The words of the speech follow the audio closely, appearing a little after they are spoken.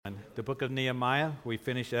the book of Nehemiah. We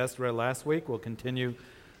finished Ezra last week. We'll continue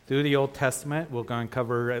through the Old Testament. We're going to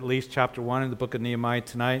cover at least chapter 1 of the book of Nehemiah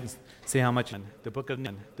tonight and see how much the book of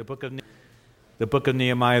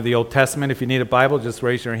Nehemiah, the Old Testament. If you need a Bible, just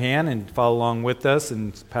raise your hand and follow along with us,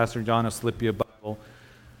 and Pastor John will slip you a Bible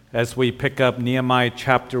as we pick up Nehemiah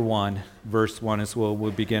chapter 1, verse 1 as we'll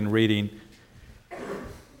begin reading. I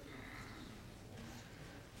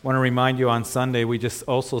want to remind you on Sunday, we just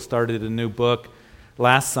also started a new book.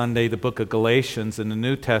 Last Sunday, the book of Galatians in the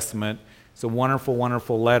New Testament. It's a wonderful,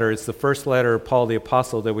 wonderful letter. It's the first letter of Paul the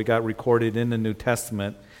Apostle that we got recorded in the New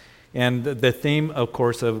Testament. And the theme, of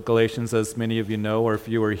course, of Galatians, as many of you know, or if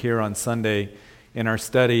you were here on Sunday in our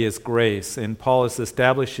study, is grace. And Paul is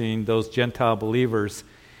establishing those Gentile believers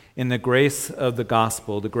in the grace of the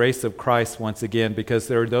gospel, the grace of Christ once again, because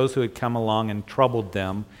there are those who had come along and troubled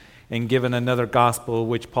them and given another gospel,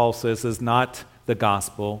 which Paul says is not the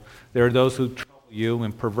gospel. There are those who trouble you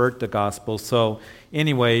and pervert the gospel. So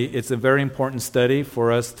anyway, it's a very important study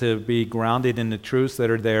for us to be grounded in the truths that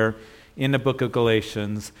are there in the book of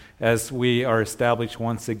Galatians as we are established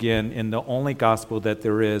once again in the only gospel that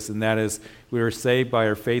there is, and that is we are saved by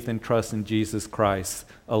our faith and trust in Jesus Christ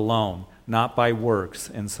alone, not by works.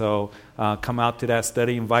 And so come out to that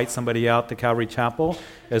study, invite somebody out to Calvary Chapel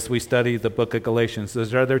as we study the book of Galatians.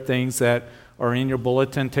 There's other things that are in your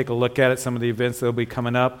bulletin. Take a look at it, some of the events that will be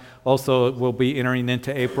coming up. Also, we'll be entering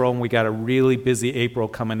into April, and we got a really busy April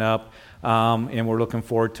coming up, and we're looking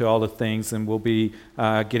forward to all the things, and we'll be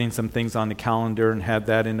getting some things on the calendar and have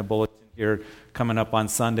that in the bulletin here coming up on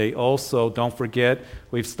Sunday. Also, don't forget,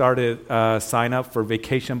 we've started sign up for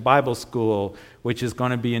Vacation Bible School, which is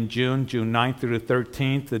going to be in June 9th through the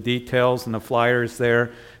 13th. The details and the flyers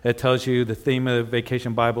there, it tells you the theme of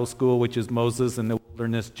Vacation Bible School, which is Moses and the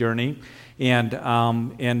Wilderness Journey. And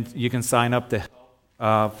you can sign up to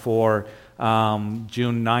help for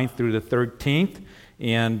June 9th through the 13th.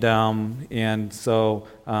 And so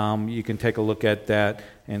you can take a look at that.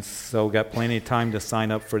 And so we've got plenty of time to sign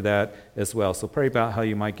up for that as well. So pray about how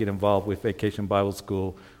you might get involved with Vacation Bible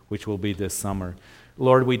School, which will be this summer.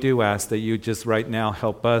 Lord, we do ask that you just right now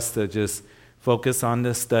help us to just focus on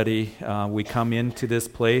this study. We come into this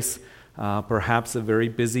place, perhaps a very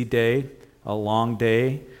busy day, a long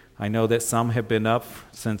day. I know that some have been up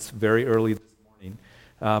since very early this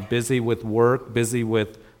morning, busy with work, busy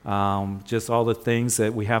with just all the things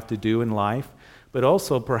that we have to do in life, but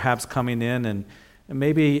also perhaps coming in and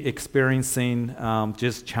maybe experiencing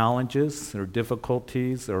just challenges or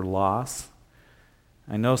difficulties or loss.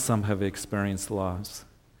 I know some have experienced loss.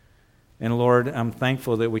 And Lord, I'm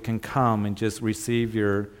thankful that we can come and just receive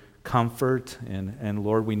your comfort. And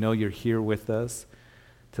Lord, we know you're here with us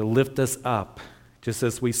to lift us up, just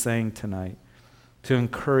as we sang tonight, to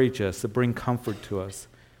encourage us, to bring comfort to us.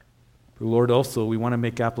 But Lord, also, we want to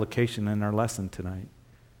make application in our lesson tonight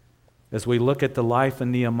as we look at the life of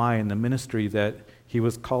Nehemiah and the ministry that he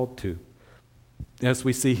was called to. As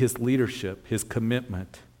we see his leadership, his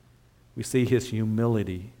commitment, we see his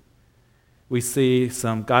humility. We see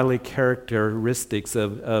some godly characteristics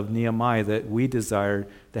of Nehemiah that we desire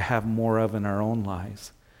to have more of in our own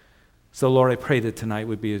lives. So, Lord, I pray that tonight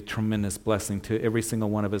would be a tremendous blessing to every single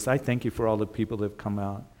one of us. I thank you for all the people that have come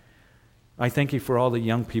out. I thank you for all the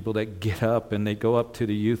young people that get up and they go up to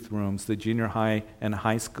the youth rooms, the junior high and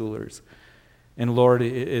high schoolers. And, Lord,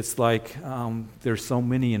 it's like there's so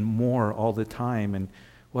many and more all the time. And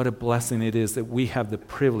what a blessing it is that we have the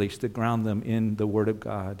privilege to ground them in the Word of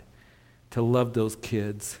God, to love those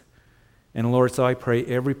kids. And, Lord, so I pray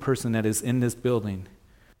every person that is in this building,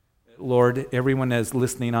 Lord, everyone that is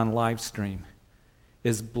listening on live stream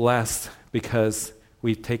is blessed because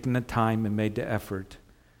we've taken the time and made the effort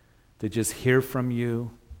to just hear from you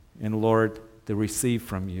and, Lord, to receive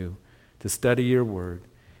from you, to study your word.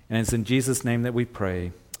 And it's in Jesus' name that we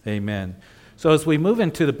pray. Amen. So as we move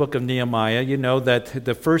into the book of Nehemiah, you know that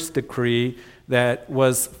the first decree that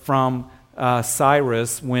was from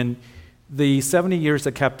Cyrus when the 70 years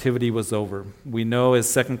of captivity was over. We know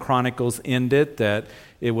as 2 Chronicles ended that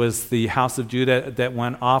it was the house of Judah that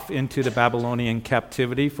went off into the Babylonian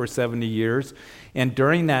captivity for 70 years. And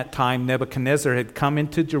during that time, Nebuchadnezzar had come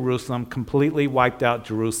into Jerusalem, completely wiped out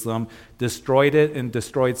Jerusalem, destroyed it, and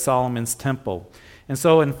destroyed Solomon's temple. And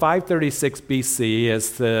so in 536 BC,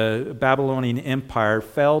 as the Babylonian Empire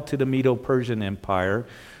fell to the Medo-Persian Empire,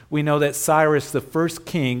 we know that Cyrus, the first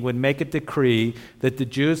king, would make a decree that the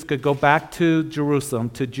Jews could go back to Jerusalem,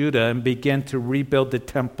 to Judah, and begin to rebuild the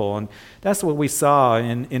temple. And that's what we saw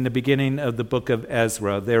in the beginning of the book of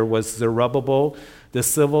Ezra. There was Zerubbabel, the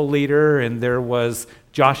civil leader, and there was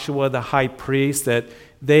Joshua, the high priest, that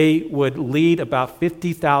they would lead about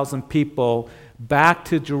 50,000 people back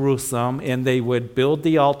to Jerusalem, and they would build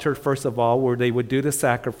the altar, first of all, where they would do the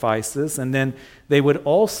sacrifices, and then they would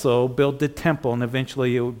also build the temple, and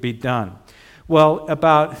eventually it would be done. Well,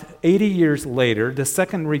 about 80 years later, the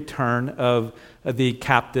second return of the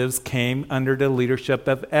captives came under the leadership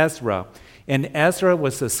of Ezra. And Ezra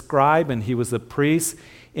was a scribe, and he was a priest,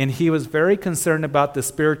 and he was very concerned about the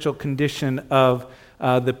spiritual condition of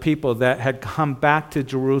the people that had come back to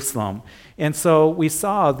Jerusalem. And so we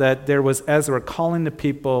saw that there was Ezra calling the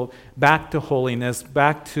people back to holiness,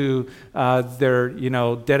 back to their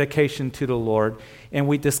dedication to the Lord. And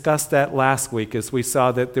we discussed that last week as we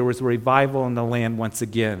saw that there was revival in the land once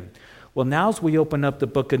again. Well, now as we open up the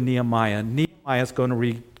book of Nehemiah, Nehemiah is going to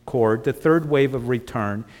record the third wave of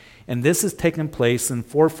return. And this is taking place in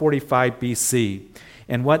 445 BC.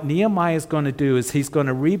 And what Nehemiah is going to do is he's going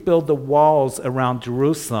to rebuild the walls around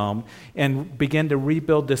Jerusalem and begin to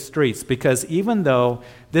rebuild the streets. Because even though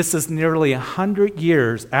this is nearly 100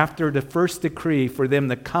 years after the first decree for them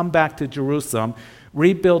to come back to Jerusalem,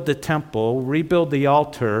 rebuild the temple, rebuild the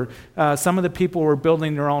altar, some of the people were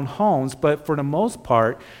building their own homes, but for the most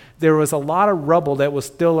part, there was a lot of rubble that was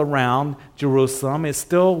still around Jerusalem. It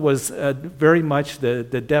still was very much, the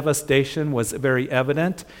devastation was very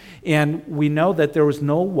evident. And we know that there was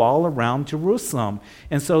no wall around Jerusalem.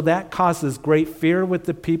 And so that causes great fear with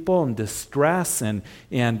the people and distress and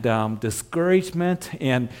discouragement.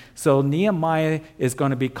 And so Nehemiah is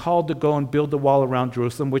going to be called to go and build the wall around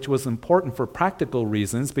Jerusalem, which was important for practical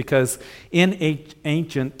reasons, because in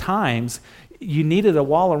ancient times, you needed a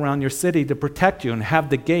wall around your city to protect you and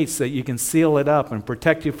have the gates that you can seal it up and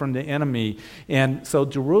protect you from the enemy. And so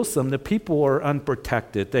Jerusalem, the people were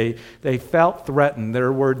unprotected. They felt threatened.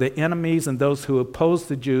 There were the enemies and those who opposed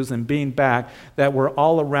the Jews and being back that were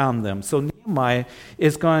all around them. So Nehemiah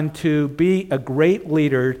is going to be a great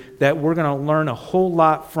leader that we're going to learn a whole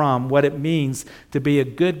lot from what it means to be a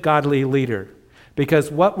good, godly leader.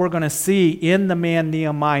 Because what we're going to see in the man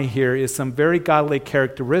Nehemiah here is some very godly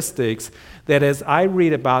characteristics that as I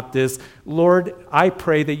read about this, Lord, I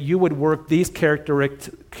pray that you would work these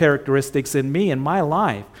characteristics in me, in my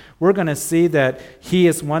life. We're going to see that he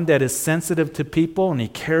is one that is sensitive to people and he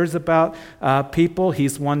cares about people.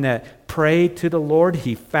 He's one that prayed to the Lord.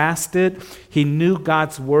 He fasted. He knew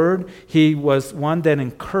God's word. He was one that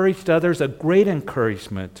encouraged others, a great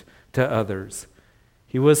encouragement to others.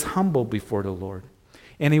 He was humble before the Lord.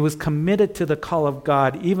 And he was committed to the call of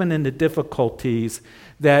God, even in the difficulties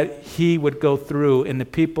that he would go through in the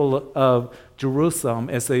people of Jerusalem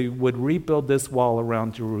as they would rebuild this wall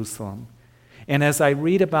around Jerusalem. And as I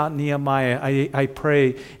read about Nehemiah, I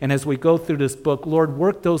pray, and as we go through this book, Lord,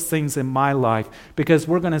 work those things in my life, because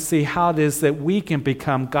we're going to see how it is that we can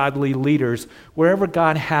become godly leaders wherever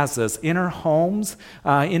God has us, in our homes,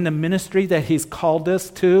 in the ministry that he's called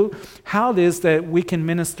us to, how it is that we can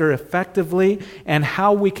minister effectively, and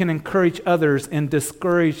how we can encourage others in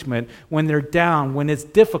discouragement when they're down, when it's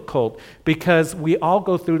difficult, because we all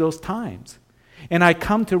go through those times. And I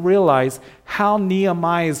come to realize how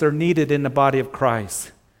Nehemiahs are needed in the body of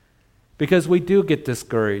Christ. Because we do get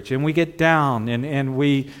discouraged and we get down and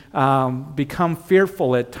we become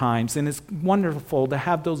fearful at times. And it's wonderful to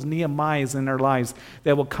have those Nehemiahs in our lives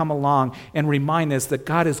that will come along and remind us that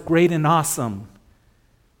God is great and awesome.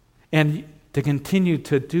 And to continue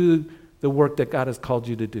to do the work that God has called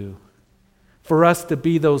you to do. For us to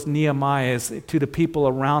be those Nehemiahs to the people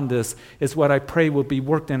around us is what I pray will be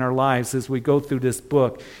worked in our lives as we go through this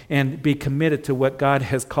book and be committed to what God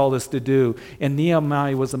has called us to do. And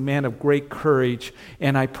Nehemiah was a man of great courage,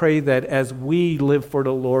 and I pray that as we live for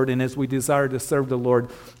the Lord and as we desire to serve the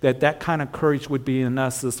Lord, that kind of courage would be in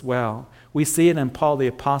us as well. We see it in Paul the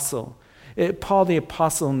Apostle. Paul the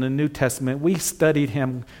Apostle in the New Testament, we studied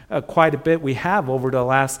him quite a bit. We have over the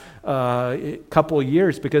last couple of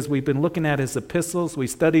years, because we've been looking at his epistles. We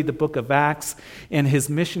studied the book of Acts and his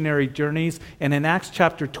missionary journeys. And in Acts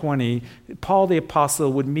chapter 20, Paul the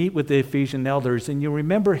Apostle would meet with the Ephesian elders. And you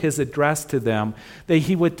remember his address to them, that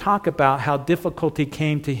he would talk about how difficulty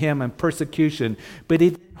came to him and persecution. But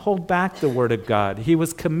he didn't hold back the word of God. He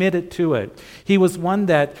was committed to it. He was one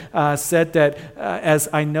that said that as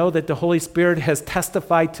I know that the Holy Spirit has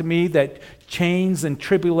testified to me that chains and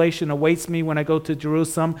tribulation awaits me when I go to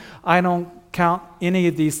Jerusalem, I don't count any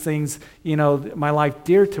of these things, my life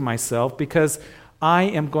dear to myself, because I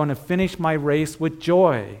am going to finish my race with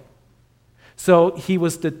joy. So he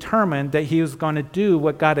was determined that he was going to do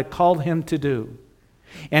what God had called him to do.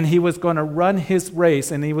 And he was going to run his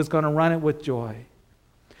race, and he was going to run it with joy.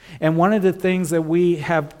 And one of the things that we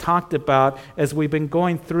have talked about as we've been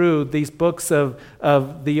going through these books of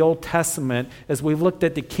the Old Testament, as we've looked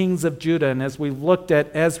at the kings of Judah, and as we've looked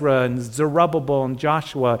at Ezra and Zerubbabel and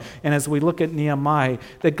Joshua, and as we look at Nehemiah,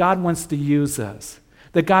 that God wants to use us,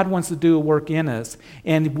 that God wants to do a work in us.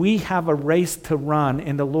 And we have a race to run,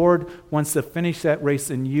 and the Lord wants to finish that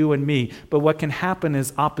race in you and me. But what can happen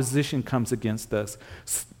is opposition comes against us.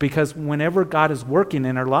 Because whenever God is working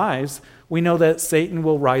in our lives, we know that Satan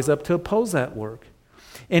will rise up to oppose that work.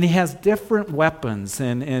 And he has different weapons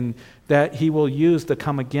and that he will use to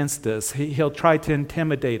come against us. He'll try to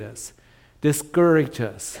intimidate us, discourage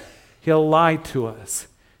us. He'll lie to us.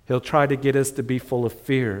 He'll try to get us to be full of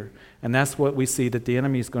fear. And that's what we see that the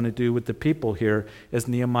enemy is going to do with the people here as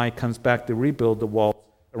Nehemiah comes back to rebuild the wall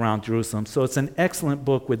around Jerusalem. So it's an excellent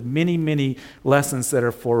book with many, many lessons that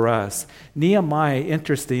are for us. Nehemiah,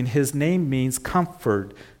 interesting, his name means comforter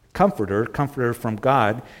from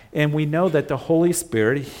God. And we know that the Holy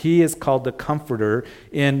Spirit, he is called the comforter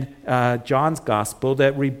in John's gospel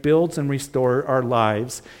that rebuilds and restores our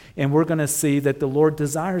lives. And we're going to see that the Lord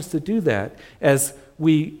desires to do that as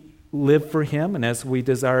we live for him and as we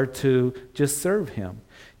desire to just serve him.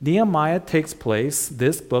 Nehemiah takes place,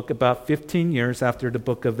 this book, about 15 years after the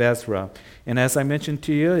book of Ezra. And as I mentioned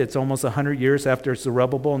to you, it's almost 100 years after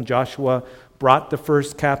Zerubbabel and Joshua brought the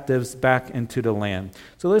first captives back into the land.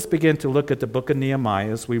 So let's begin to look at the book of Nehemiah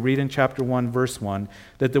as we read in chapter 1, verse 1,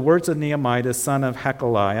 that the words of Nehemiah, the son of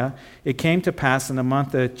Hakaliah, it came to pass in the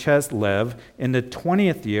month of Chislev, in the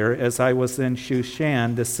 20th year, as I was in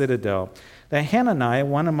Shushan, the citadel, that Hananiah,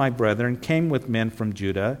 one of my brethren, came with men from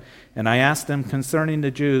Judah, and I asked them concerning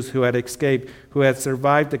the Jews who had escaped, who had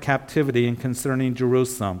survived the captivity, and concerning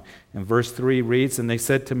Jerusalem. And verse 3 reads, and they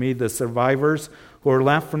said to me, the survivors who are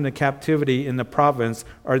left from the captivity in the province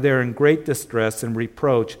are there in great distress and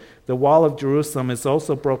reproach. The wall of Jerusalem is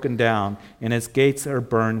also broken down, and its gates are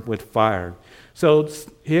burned with fire. So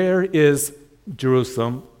here is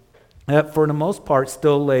Jerusalem, that for the most part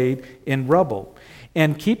still laid in rubble.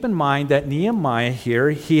 And keep in mind that Nehemiah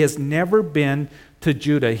here, he has never been to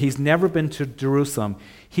Judah. He's never been to Jerusalem.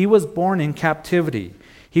 He was born in captivity.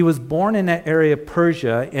 He was born in that area of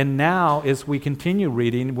Persia, and now as we continue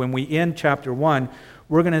reading, when we end chapter 1,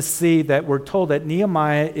 we're going to see that we're told that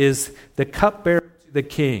Nehemiah is the cupbearer to the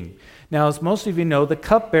king. Now, as most of you know, the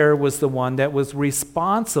cupbearer was the one that was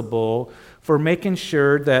responsible for making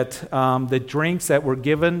sure that the drinks that were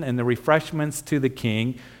given and the refreshments to the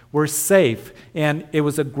king were safe. And it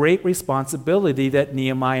was a great responsibility that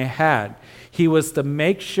Nehemiah had. He was to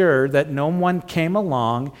make sure that no one came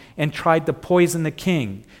along and tried to poison the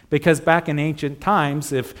king. Because back in ancient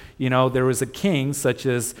times, if there was a king, such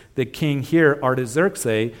as the king here,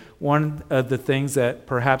 Artaxerxes, one of the things that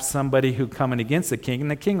perhaps somebody who coming against the king,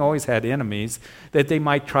 and the king always had enemies, that they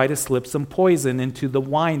might try to slip some poison into the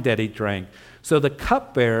wine that he drank. So the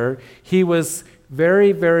cupbearer, he was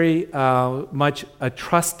very, very much a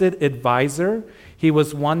trusted advisor. He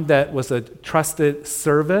was one that was a trusted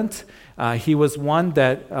servant. He was one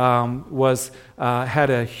that had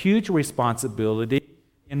a huge responsibility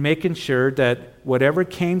in making sure that whatever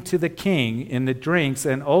came to the king in the drinks,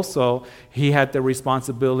 and also he had the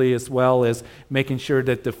responsibility as well as making sure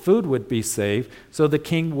that the food would be safe so the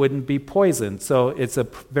king wouldn't be poisoned. So it's a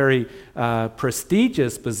very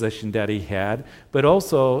prestigious position that he had, but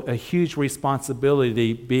also a huge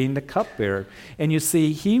responsibility being the cupbearer. And you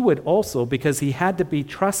see, he would also, because he had to be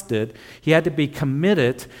trusted, he had to be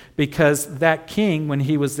committed, because that king, when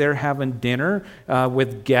he was there having dinner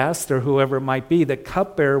with guests or whoever it might be, the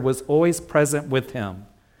cupbearer was always present with him.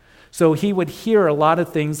 So he would hear a lot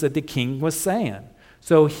of things that the king was saying.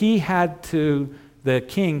 So he had to, the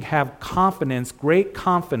king, have confidence, great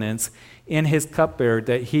confidence in his cupbearer,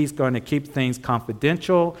 that he's going to keep things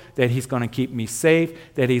confidential, that he's going to keep me safe,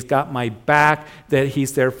 that he's got my back, that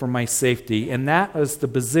he's there for my safety. And that was the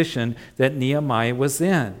position that Nehemiah was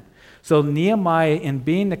in. So Nehemiah, in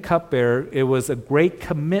being the cupbearer, it was a great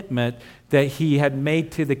commitment that he had made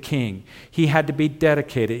to the king. He had to be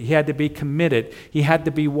dedicated. He had to be committed. He had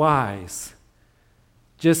to be wise.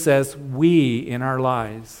 Just as we in our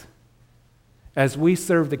lives, as we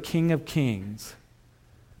serve the King of Kings,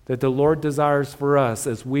 that the Lord desires for us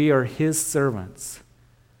as we are his servants,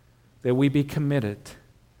 that we be committed,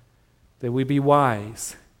 that we be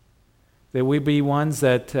wise, that we be ones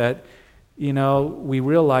that we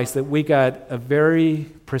realize that we got a very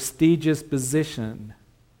prestigious position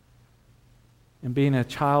in being a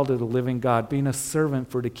child of the living God, being a servant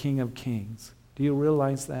for the King of Kings. Do you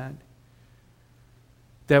realize that?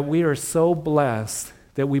 That we are so blessed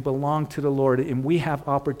that we belong to the Lord and we have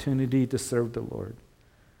opportunity to serve the Lord.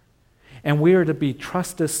 And we are to be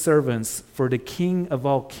trusted servants for the King of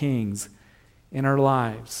all kings in our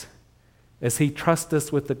lives. As he trusts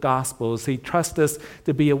us with the gospel, as he trusts us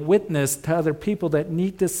to be a witness to other people that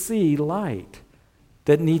need to see light,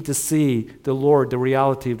 that need to see the Lord, the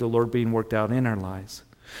reality of the Lord being worked out in our lives.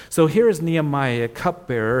 So here is Nehemiah, a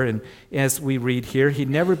cupbearer, and as we read here, he'd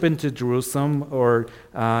never been to Jerusalem or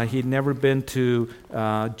he'd never been to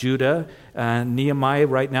Judah. Nehemiah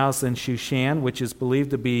right now is in Shushan, which is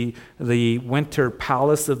believed to be the winter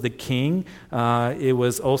palace of the king. It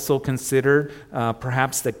was also considered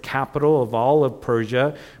perhaps the capital of all of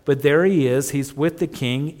Persia. But there he is, he's with the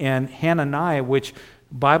king, and Hananiah, which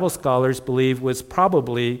Bible scholars believe was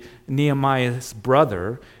probably Nehemiah's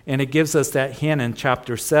brother, and it gives us that hint in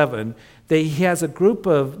chapter 7, that he has a group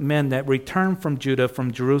of men that return from Judah,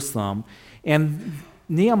 from Jerusalem, and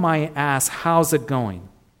Nehemiah asks, how's it going?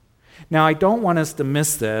 Now, I don't want us to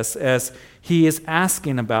miss this as he is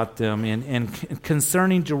asking about them and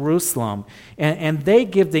concerning Jerusalem, and they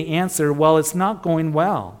give the answer, well, it's not going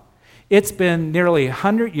well. It's been nearly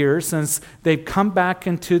 100 years since they've come back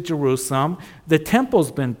into Jerusalem. The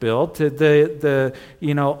temple's been built, the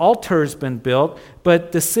altar's been built,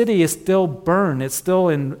 but the city is still burned. It's still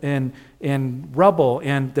in rubble,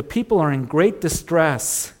 and the people are in great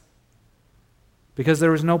distress because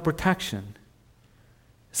there was no protection.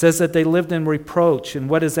 It says that they lived in reproach, and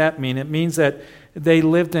what does that mean? It means that they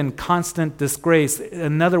lived in constant disgrace.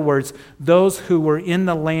 In other words, those who were in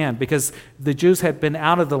the land, because the Jews had been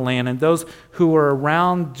out of the land, and those who were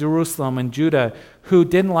around Jerusalem and Judah who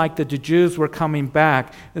didn't like that the Jews were coming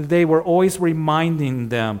back, they were always reminding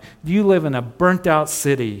them, you live in a burnt-out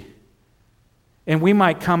city, and we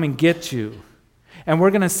might come and get you. And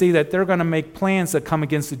we're going to see that they're going to make plans that come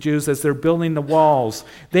against the Jews as they're building the walls.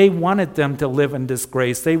 They wanted them to live in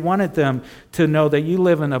disgrace. They wanted them to know that you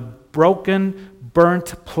live in a broken,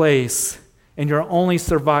 burnt place, and you're only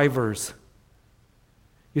survivors.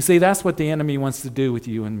 You see, that's what the enemy wants to do with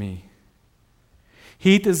you and me.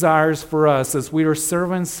 He desires for us, as we are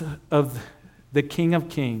servants of the King of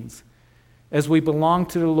Kings, as we belong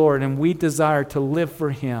to the Lord, and we desire to live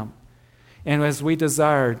for Him, and as we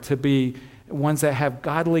desire to be ones that have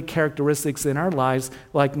godly characteristics in our lives,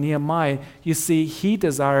 like Nehemiah, you see, he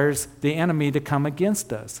desires the enemy to come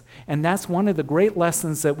against us. And that's one of the great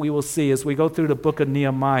lessons that we will see as we go through the book of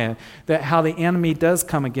Nehemiah, that how the enemy does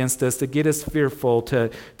come against us to get us fearful,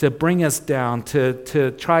 to bring us down,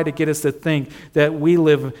 to try to get us to think that we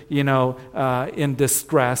live, in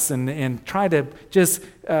distress, and try to just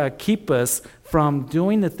keep us from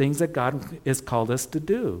doing the things that God has called us to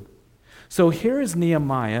do. So here is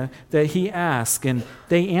Nehemiah that he asks, and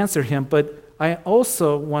they answer him, but I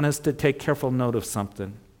also want us to take careful note of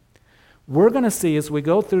something. We're going to see as we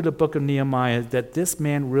go through the book of Nehemiah that this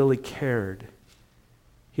man really cared.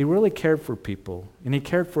 He really cared for people, and he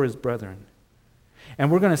cared for his brethren. And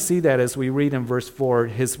we're going to see that as we read in verse 4,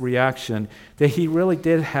 his reaction, that he really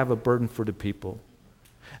did have a burden for the people.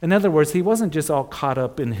 In other words, he wasn't just all caught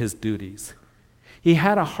up in his duties. He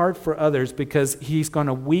had a heart for others because he's going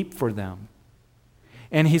to weep for them.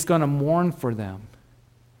 And he's going to mourn for them.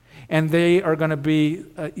 And they are going to be,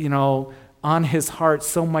 on his heart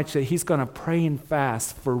so much that he's going to pray and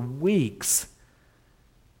fast for weeks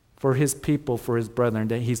for his people, for his brethren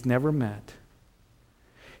that he's never met.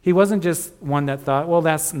 He wasn't just one that thought, well,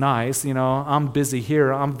 that's nice, I'm busy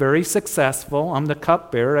here. I'm very successful. I'm the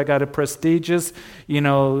cupbearer. I got a prestigious,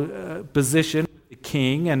 position.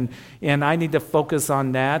 King, and I need to focus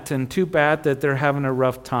on that, and too bad that they're having a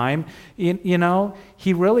rough time.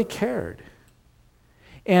 He really cared.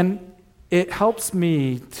 And it helps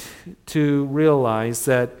me to realize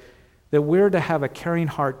that we're to have a caring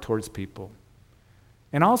heart towards people.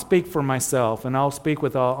 And I'll speak for myself, and I'll speak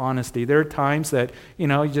with all honesty. There are times that, you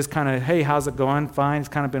just kind of, hey, how's it going? Fine, it's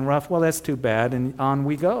kind of been rough. Well, that's too bad, and on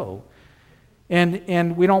we go.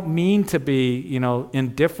 And we don't mean to be,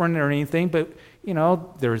 indifferent or anything, but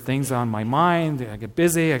there are things on my mind. I get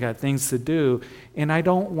busy. I got things to do. And I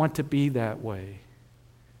don't want to be that way.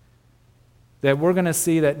 That we're going to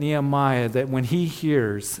see that Nehemiah, that when he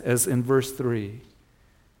hears, as in verse 3,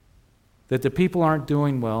 that the people aren't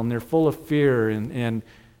doing well and they're full of fear and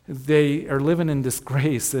they are living in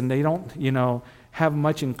disgrace and they don't, have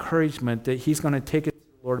much encouragement, that he's going to take it to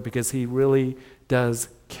the Lord because he really does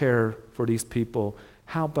care for these people.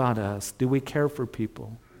 How about us? Do we care for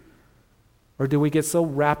people? Or do we get so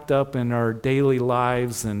wrapped up in our daily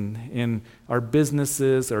lives and in our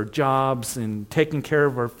businesses, our jobs, and taking care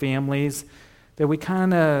of our families that we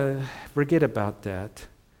kind of forget about that?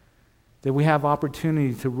 That we have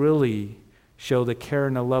opportunity to really show the care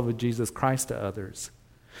and the love of Jesus Christ to others.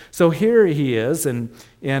 So here he is, and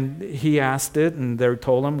he asked it, and they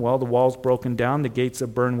told him, well, the wall's broken down, the gates are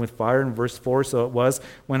burned with fire. In verse 4, so it was,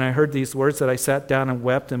 when I heard these words that I sat down and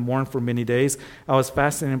wept and mourned for many days. I was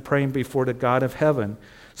fasting and praying before the God of heaven.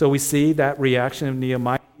 So we see that reaction of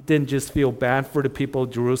Nehemiah. He didn't just feel bad for the people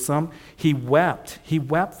of Jerusalem. He wept. He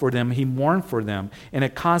wept for them. He mourned for them. And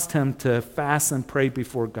it caused him to fast and pray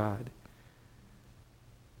before God.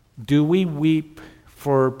 Do we weep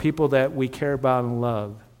for people that we care about and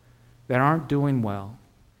love that aren't doing well,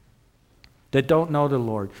 that don't know the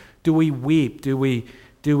Lord? Do we weep? Do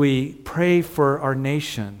we pray for our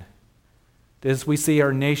nation? As we see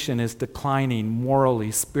our nation is declining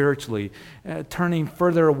morally, spiritually, turning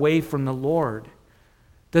further away from the Lord.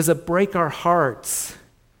 Does it break our hearts?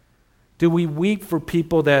 Do we weep for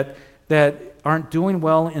people that aren't doing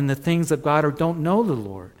well in the things of God or don't know the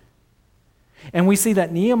Lord? And we see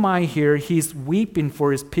that Nehemiah here, he's weeping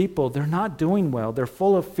for his people. They're not doing well. They're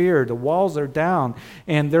full of fear. The walls are down,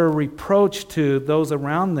 and they're a reproach to those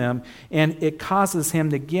around them. And it causes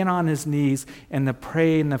him to get on his knees and to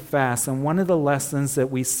pray and to fast. And one of the lessons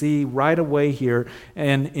that we see right away here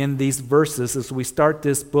and in these verses as we start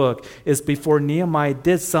this book is before Nehemiah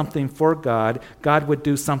did something for God, God would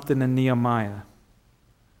do something in Nehemiah.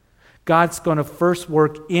 God's going to first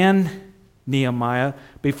work in Nehemiah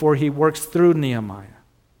before he works through Nehemiah.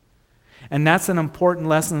 And that's an important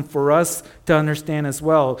lesson for us to understand as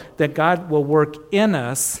well, that God will work in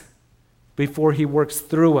us before he works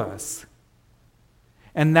through us.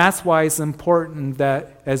 And that's why it's important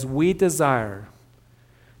that as we desire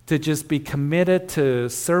to just be committed to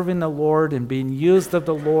serving the Lord and being used of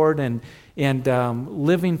the Lord and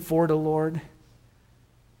living for the Lord,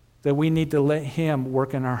 that we need to let him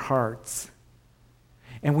work in our hearts.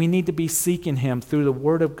 And we need to be seeking him through the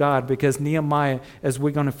word of God, because Nehemiah, as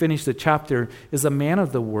we're going to finish the chapter, is a man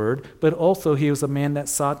of the word, but also he was a man that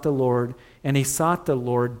sought the Lord, and he sought the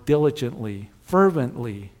Lord diligently,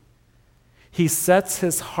 fervently. He sets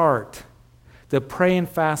his heart to pray and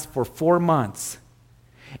fast for 4 months.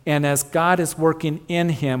 And as God is working in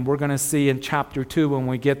him, we're going to see in chapter 2 when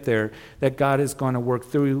we get there, that God is going to work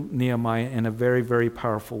through Nehemiah in a very, very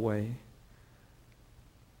powerful way.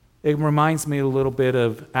 It reminds me a little bit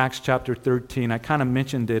of Acts chapter 13. I kind of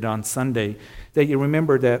mentioned it on Sunday, that you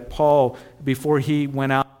remember that Paul, before he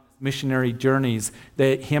went out on missionary journeys,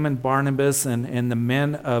 that him and Barnabas and the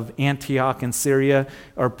men of Antioch in Syria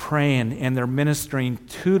are praying and they're ministering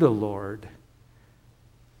to the Lord.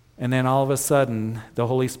 And then all of a sudden, the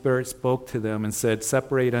Holy Spirit spoke to them and said,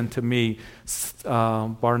 "Separate unto me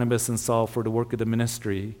Barnabas and Saul for the work of the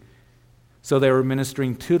ministry." So they were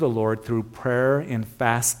ministering to the Lord through prayer and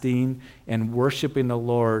fasting and worshiping the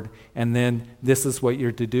Lord. And then this is what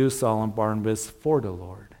you're to do, Saul and Barnabas, for the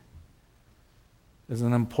Lord. There's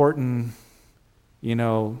an important,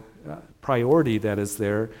 priority that is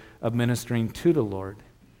there of ministering to the Lord.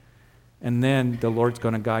 And then the Lord's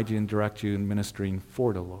going to guide you and direct you in ministering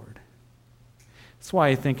for the Lord. That's why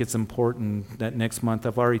I think it's important that next month,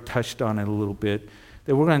 I've already touched on it a little bit,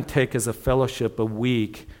 that we're going to take as a fellowship a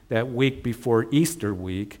week, that week before Easter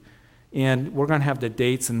week, and we're going to have the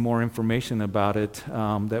dates and more information about it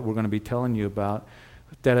that we're going to be telling you about,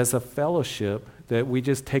 that as a fellowship, that we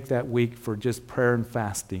just take that week for just prayer and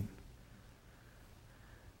fasting.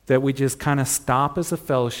 That we just kind of stop as a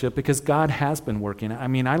fellowship, because God has been working. I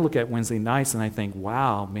mean, I look at Wednesday nights and I think,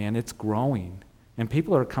 wow, man, it's growing. And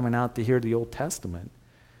people are coming out to hear the Old Testament.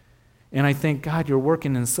 And I think, God, you're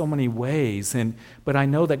working in so many ways, but I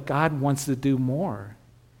know that God wants to do more.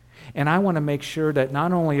 And I want to make sure that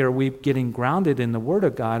not only are we getting grounded in the Word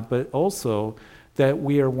of God, but also that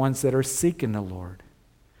we are ones that are seeking the Lord.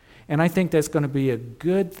 And I think that's going to be a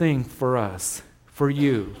good thing for us, for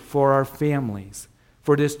you, for our families,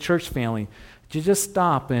 for this church family, to just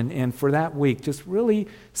stop and for that week, just really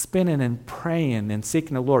spending and praying and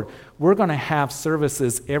seeking the Lord. We're going to have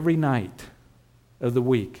services every night of the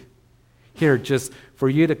week. Here, just for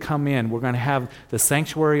you to come in. We're going to have the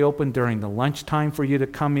sanctuary open during the lunchtime for you to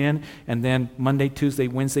come in, and then Monday, Tuesday,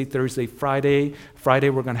 Wednesday, Thursday, Friday. Friday,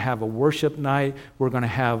 we're going to have a worship night. We're going to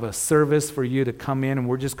have a service for you to come in, and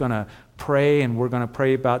we're just going to pray, and we're going to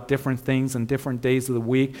pray about different things and different days of the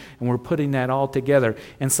week, and we're putting that all together.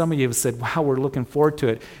 And some of you have said, wow, we're looking forward to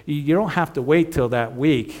it. You don't have to wait till that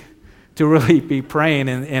week to really be praying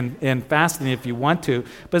and fasting if you want to.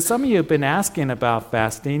 But some of you have been asking about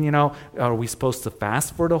fasting. Are we supposed to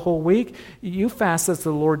fast for the whole week? You fast as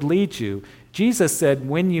the Lord leads you. Jesus said,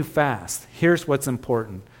 when you fast, here's what's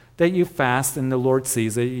important, that you fast and the Lord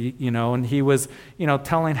sees it, and he was,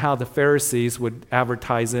 telling how the Pharisees would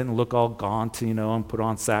advertise it and look all gaunt, and put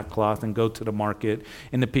on sackcloth and go to the market.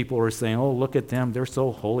 And the people were saying, oh, look at them. They're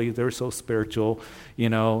so holy. They're so spiritual.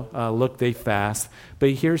 Look, they fast.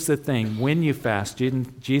 But here's the thing. When you fast,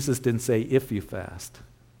 Jesus didn't say if you fast.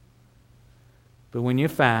 But when you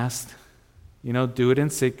fast, do it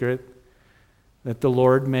in secret, that the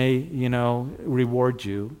Lord may, reward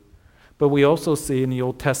you. But we also see in the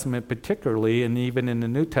Old Testament particularly, and even in the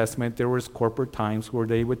New Testament, there was corporate times where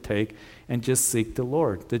they would take and just seek the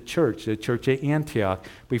Lord, the church at Antioch,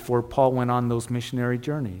 before Paul went on those missionary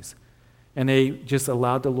journeys. And they just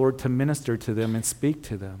allowed the Lord to minister to them and speak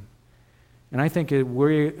to them. And I think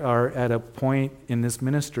we are at a point in this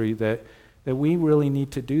ministry that we really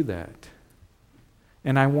need to do that.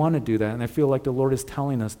 And I want to do that, and I feel like the Lord is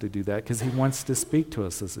telling us to do that because he wants to speak to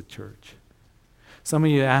us as a church. Some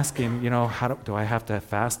of you ask him, how do I have to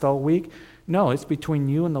fast all week? No, it's between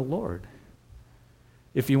you and the Lord.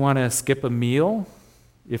 If you want to skip a meal,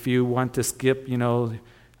 if you want to skip,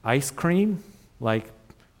 ice cream, I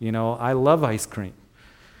love ice cream.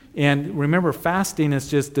 And remember, fasting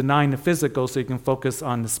is just denying the physical so you can focus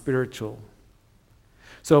on the spiritual.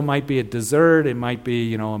 So it might be a dessert, it might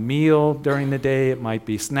be, a meal during the day, it might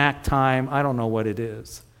be snack time, I don't know what it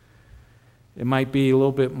is. It might be a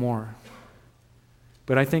little bit more.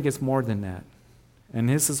 But I think it's more than that. And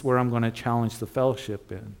this is where I'm going to challenge the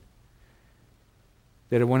fellowship in.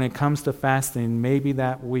 That when it comes to fasting, maybe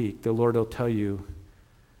that week, the Lord will tell you,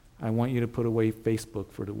 I want you to put away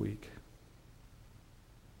Facebook for the week.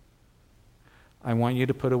 I want you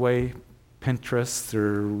to put away Pinterest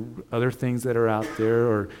or other things that are out there,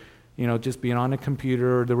 or just being on a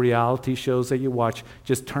computer or the reality shows that you watch.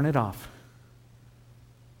 Just turn it off.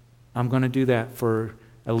 I'm going to do that for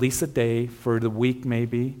at least a day, for the week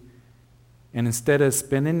maybe. And instead of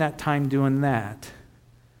spending that time doing that,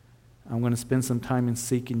 I'm going to spend some time in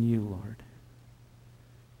seeking you, Lord.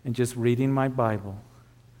 And just reading my Bible.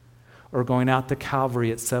 Or going out to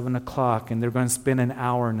Calvary at 7 o'clock, and they're going to spend an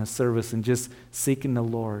hour in a service and just seeking the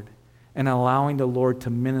Lord. And allowing the Lord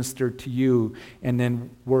to minister to you and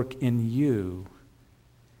then work in you.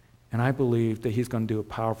 And I believe that he's going to do a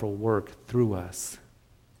powerful work through us.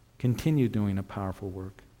 Continue doing a powerful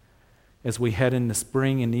work. As we head into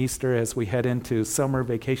spring and Easter, as we head into summer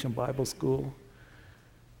vacation Bible school.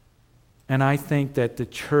 And I think that the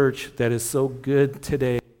church that is so good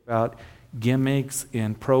today about gimmicks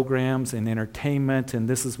and programs and entertainment, and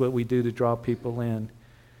this is what we do to draw people in,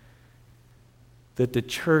 that the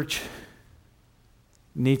church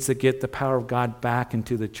needs to get the power of God back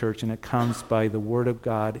into the church, and it comes by the Word of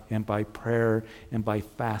God and by prayer and by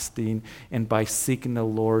fasting and by seeking the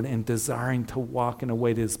Lord and desiring to walk in a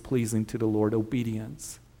way that is pleasing to the Lord,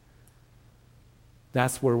 obedience.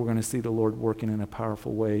 That's where we're going to see the Lord working in a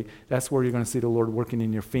powerful way. That's where you're going to see the Lord working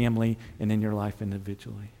in your family and in your life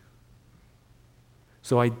individually.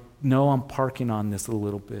 So I know I'm parking on this a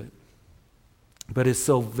little bit, but it's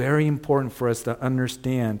so very important for us to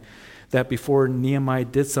understand that before Nehemiah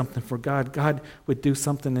did something for God, God would do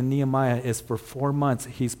something in Nehemiah. Is for 4 months,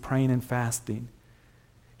 he's praying and fasting.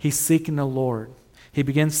 He's seeking the Lord. He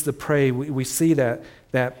begins to pray. We see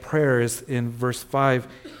that prayer is in verse 5.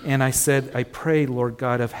 And I said, I pray, Lord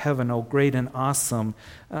God of heaven, O great and awesome,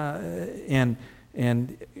 and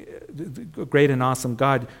great and awesome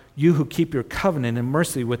God, you who keep your covenant and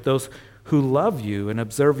mercy with those who love you and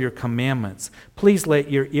observe your commandments. Please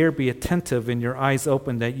let your ear be attentive and your eyes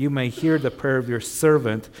open, that you may hear the prayer of your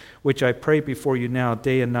servant, which I pray before you now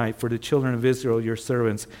day and night for the children of Israel, your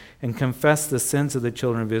servants, and confess the sins of the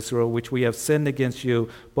children of Israel, which we have sinned against you,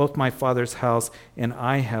 both my father's house and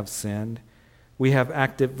I have sinned. We have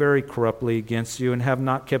acted very corruptly against you and have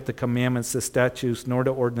not kept the commandments, the statutes, nor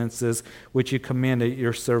the ordinances which you commanded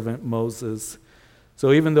your servant Moses.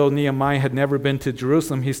 So even though Nehemiah had never been to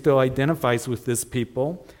Jerusalem, he still identifies with this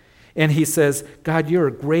people. And he says, God, you're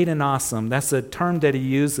great and awesome. That's a term that he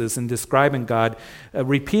uses in describing God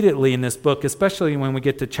repeatedly in this book, especially when we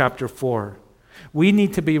get to chapter 4. We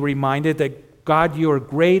need to be reminded that, God, you are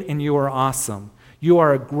great and you are awesome. You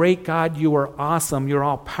are a great God. You are awesome. You're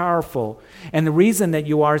all powerful. And the reason that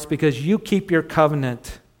you are is because you keep your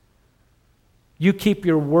covenant. You keep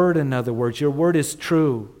your word, in other words. Your word is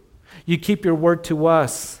true. You keep your word to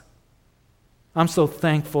us. I'm so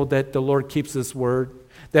thankful that the Lord keeps his word,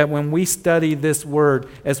 that when we study this word,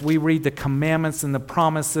 as we read the commandments and the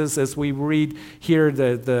promises, as we read here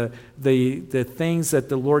the things that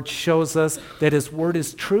the Lord shows us, that his word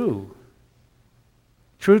is true.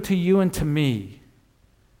 True to you and to me.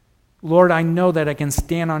 Lord, I know that I can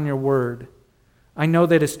stand on your word. I know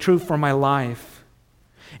that it's true for my life.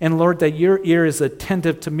 And Lord, that your ear is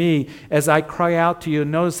attentive to me as I cry out to you.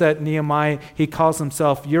 Notice that Nehemiah, he calls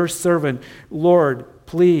himself your servant. Lord,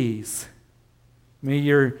 please, may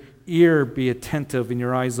your ear be attentive and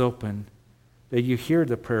your eyes open, that you hear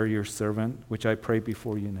the prayer of your servant, which I pray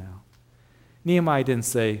before you now. Nehemiah didn't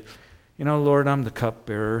say, Lord, I'm the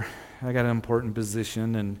cupbearer. I got an important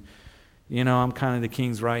position, and, I'm kind of the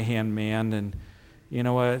king's right-hand man, and you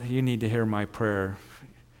know what? You need to hear my prayer.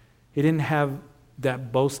 He didn't have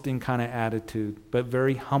that boasting kind of attitude, but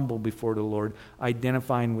very humble before the Lord,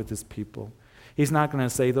 identifying with his people. He's not going to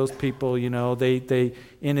say those people, they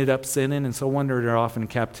ended up sinning, and so wonder they're off in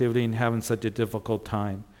captivity and having such a difficult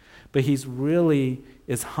time. But he's really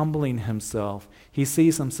is humbling himself. He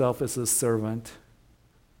sees himself as a servant.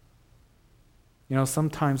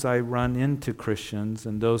 Sometimes I run into Christians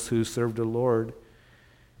and those who serve the Lord,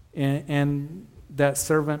 and that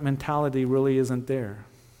servant mentality really isn't there.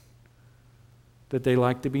 That they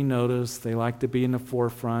like to be noticed, they like to be in the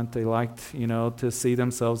forefront, they like, to see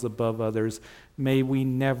themselves above others. May we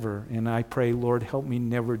never, and I pray, Lord, help me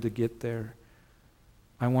never to get there.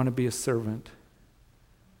 I want to be a servant.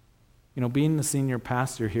 Being the senior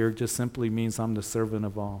pastor here just simply means I'm the servant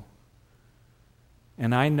of all.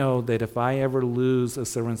 And I know that if I ever lose a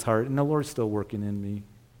servant's heart, and the Lord's still working in me,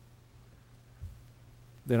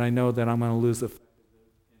 then I know that I'm going to lose effectiveness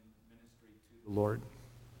in ministry to the Lord.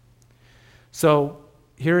 So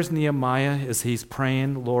here's Nehemiah as he's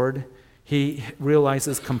praying, Lord. He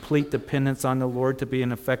realizes complete dependence on the Lord to be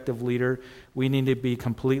an effective leader. We need to be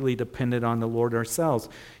completely dependent on the Lord ourselves.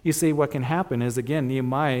 You see, what can happen is, again,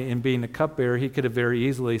 Nehemiah, in being a cupbearer, he could have very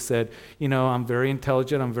easily said, I'm very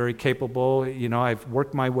intelligent, I'm very capable, I've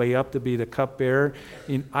worked my way up to be the cupbearer.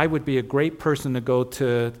 I would be a great person to go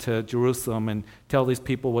to Jerusalem and tell these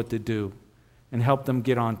people what to do and help them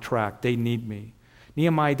get on track. They need me.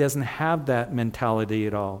 Nehemiah doesn't have that mentality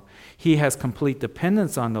at all. He has complete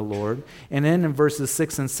dependence on the Lord. And then in verses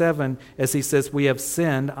 6 and 7, as he says, we have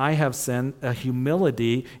sinned, I have sinned, a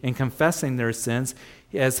humility in confessing their sins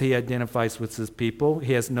as he identifies with his people.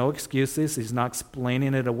 He has no excuses. He's not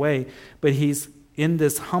explaining it away. But he's in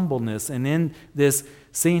this humbleness and in this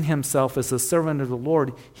seeing himself as a servant of the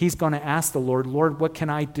Lord. He's going to ask the Lord, Lord, what can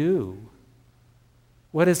I do?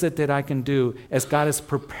 What is it that I can do as God is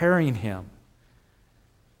preparing him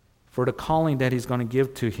for the calling that he's going to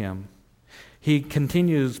give to him? He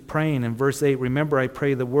continues praying in verse 8, remember, I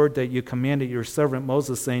pray the word that you commanded your servant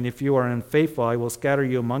Moses, saying, if you are unfaithful, I will scatter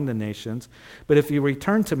you among the nations. But if you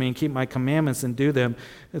return to me and keep my commandments and do them,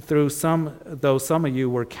 though some of you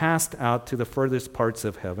were cast out to the furthest parts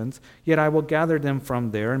of heavens, yet I will gather them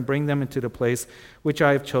from there and bring them into the place which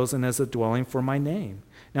I have chosen as a dwelling for my name.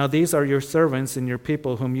 Now these are your servants and your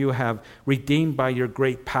people whom you have redeemed by your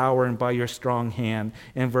great power and by your strong hand.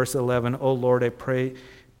 In verse 11, O Lord, I pray,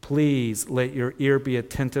 please let your ear be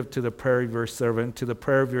attentive to the prayer of your servant, to the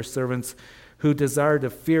prayer of your servants who desire to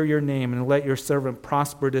fear your name, and let your servant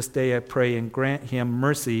prosper this day, I pray, and grant him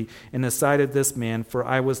mercy in the sight of this man, for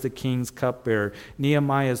I was the king's cupbearer.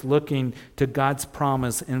 Nehemiah is looking to God's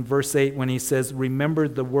promise in verse 8 when he says, remember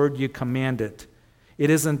the word you commanded. It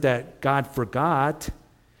isn't that God forgot.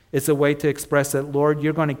 It's a way to express that, Lord,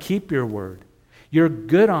 you're going to keep your word. You're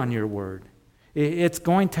good on your word. It's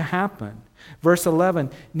going to happen. Verse 11,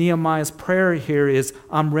 Nehemiah's prayer here is,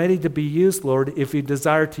 I'm ready to be used, Lord, if you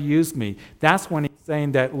desire to use me. That's when he's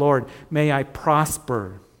saying that, Lord, may I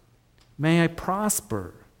prosper. May I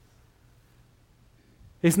prosper.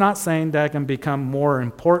 He's not saying that I can become more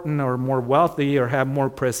important or more wealthy or have more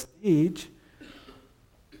prestige.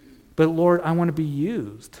 But Lord, I want to be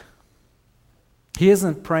used. He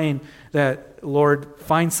isn't praying that, Lord,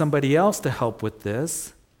 find somebody else to help with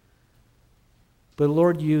this. But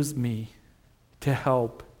Lord, use me to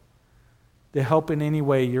help in any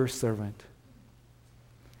way your servant.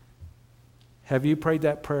 Have you prayed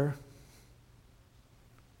that prayer?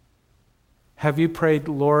 Have you prayed,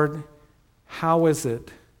 Lord, how is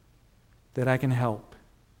it that I can help?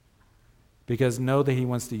 Because know that he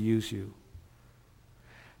wants to use you.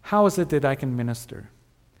 How is it that I can minister?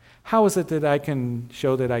 How is it that I can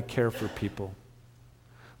show that I care for people?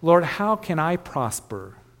 Lord, how can I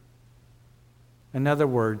prosper? In other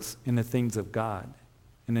words, in the things of God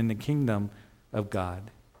and in the kingdom of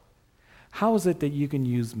God. How is it that you can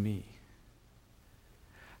use me?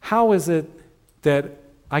 How is it that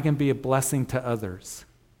I can be a blessing to others?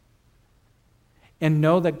 And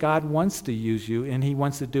know that God wants to use you, and he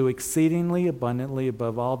wants to do exceedingly abundantly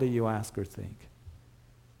above all that you ask or think.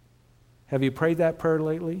 Have you prayed that prayer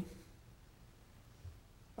lately?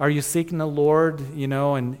 Are you seeking the Lord,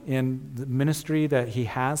 in the ministry that he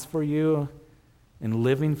has for you and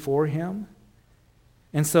living for him?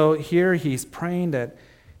 And so here he's praying that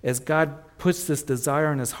as God puts this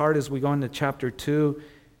desire in his heart as we go into chapter 2,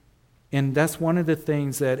 and that's one of the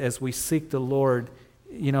things that as we seek the Lord,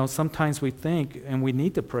 sometimes we think, and we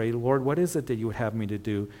need to pray, Lord, what is it that you would have me to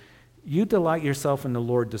do? You delight yourself in the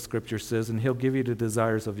Lord, the scripture says, and he'll give you the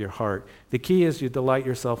desires of your heart. The key is you delight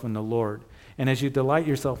yourself in the Lord. And as you delight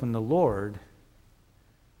yourself in the Lord,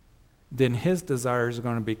 then his desires are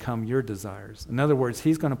going to become your desires. In other words,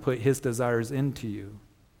 he's going to put his desires into you.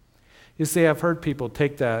 You see, I've heard people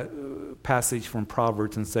take that passage from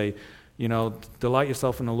Proverbs and say, delight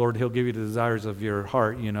yourself in the Lord, he'll give you the desires of your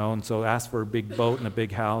heart, and so ask for a big boat and a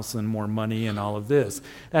big house and more money and all of this.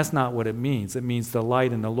 That's not what it means. It means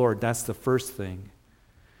delight in the Lord. That's the first thing.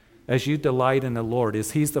 As you delight in the Lord,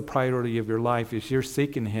 as he's the priority of your life, as you're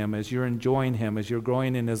seeking him, as you're enjoying him, as you're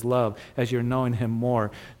growing in his love, as you're knowing him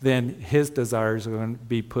more, then his desires are going to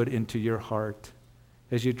be put into your heart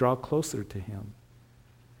as you draw closer to him.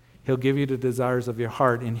 He'll give you the desires of your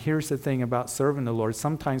heart. And here's the thing about serving the Lord.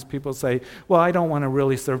 Sometimes people say, well, I don't want to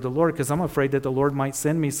really serve the Lord because I'm afraid that the Lord might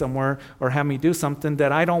send me somewhere or have me do something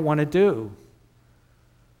that I don't want to do.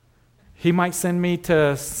 He might send me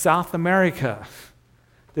to South America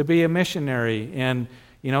to be a missionary and,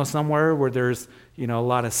 somewhere where there's, a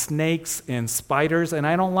lot of snakes and spiders. And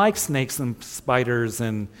I don't like snakes and spiders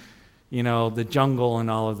and, the jungle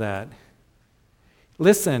and all of that.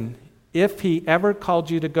 Listen, if he ever called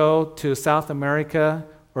you to go to South America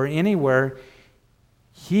or anywhere,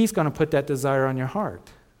 he's going to put that desire on your heart.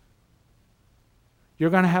 You're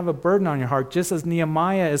going to have a burden on your heart, just as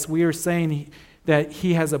Nehemiah, as we were saying, that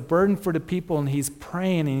he has a burden for the people and he's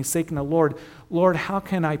praying and he's seeking the Lord. Lord, how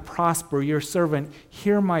can I prosper your servant?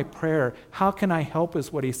 Hear my prayer. How can I help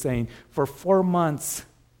is what he's saying. For 4 months,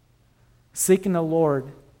 seeking the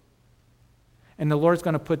Lord. And the Lord's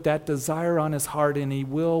going to put that desire on his heart, and he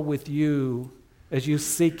will with you as you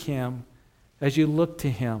seek him, as you look to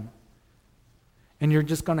him. And you're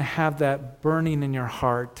just going to have that burning in your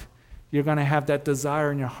heart. You're going to have that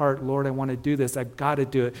desire in your heart, Lord, I want to do this. I've got to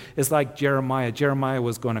do it. It's like Jeremiah. Jeremiah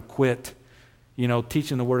was going to quit,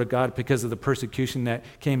 teaching the word of God because of the persecution that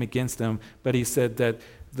came against him. But he said that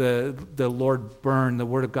the Lord burned, the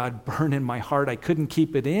word of God burned in my heart. I couldn't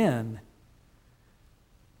keep it in.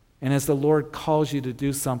 And as the Lord calls you to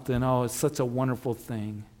do something, it's such a wonderful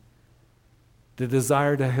thing. The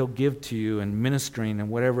desire that he'll give to you in ministering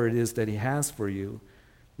and whatever it is that he has for you,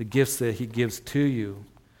 the gifts that he gives to you.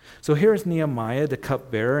 So here's Nehemiah, the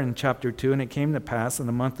cupbearer, in chapter 2. And it came to pass in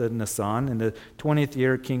the month of Nisan, in the 20th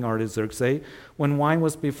year of King Artaxerxes, when wine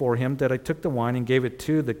was before him, that I took the wine and gave it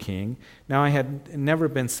to the king. Now I had never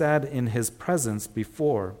been sad in his presence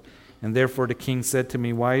before. And therefore the king said to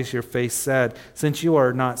me, why is your face sad? Since you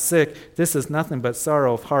are not sick, this is nothing but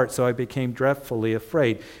sorrow of heart. So I became dreadfully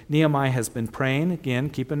afraid. Nehemiah has been praying, again,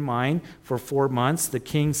 keep in mind, for 4 months. The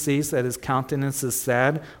king sees that his countenance is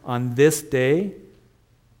sad on this day,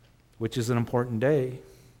 which is an important day.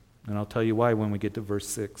 And I'll tell you why when we get to verse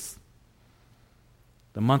 6.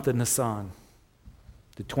 The month of Nisan,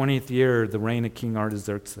 the 20th year of the reign of King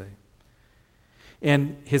Artaxerxes.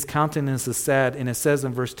 And his countenance is sad, and it says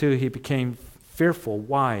in verse 2, he became fearful.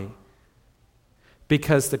 Why?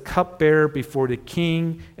 Because the cupbearer before the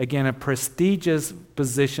king, again, a prestigious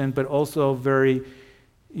position, but also a very,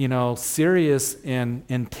 serious and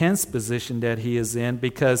intense position that he is in,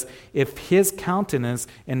 because if his countenance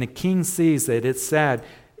and the king sees that it's sad,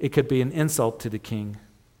 it could be an insult to the king.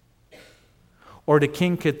 Or the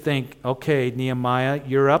king could think, okay, Nehemiah,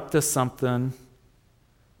 you're up to something,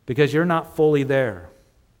 because you're not fully there.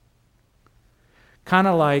 Kind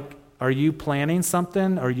of like, are you planning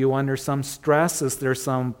something? Are you under some stress? Is there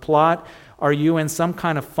some plot? Are you in some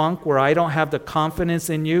kind of funk where I don't have the confidence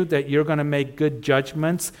in you that you're going to make good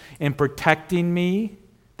judgments in protecting me?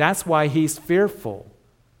 That's why he's fearful.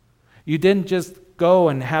 You didn't just go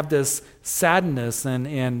and have this sadness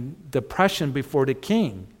and depression before the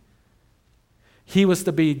king. He was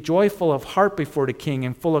to be joyful of heart before the king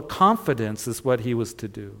and full of confidence is what he was to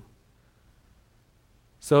do.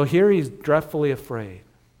 So here he's dreadfully afraid.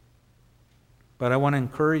 But I want to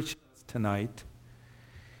encourage us tonight,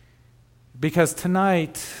 because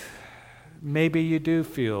tonight maybe you do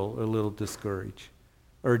feel a little discouraged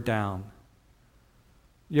or down.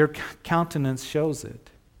 Your countenance shows it.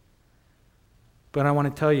 But I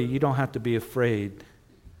want to tell you, you don't have to be afraid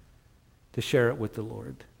to share it with the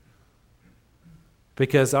Lord.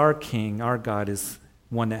 Because our King, our God, is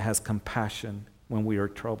one that has compassion when we are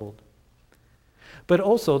troubled. But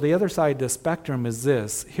also, the other side of the spectrum is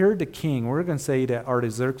this. Here the king, we're going to say that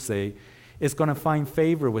Artaxerxes is going to find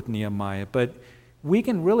favor with Nehemiah. But we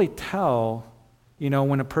can really tell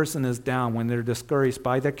when a person is down, when they're discouraged,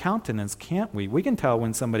 by their countenance, can't we? We can tell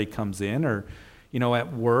when somebody comes in or,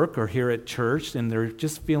 at work or here at church and they're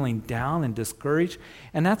just feeling down and discouraged.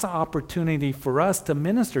 And that's an opportunity for us to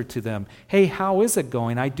minister to them. Hey, how is it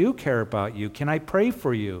going? I do care about you. Can I pray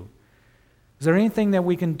for you? Is there anything that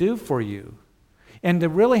we can do for you? And to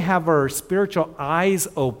really have our spiritual eyes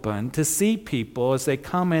open to see people as they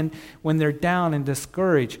come in when they're down and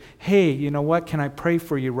discouraged. Hey, you know what? Can I pray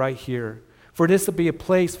for you right here? For this to be a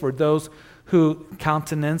place for those who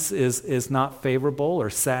countenance is not favorable or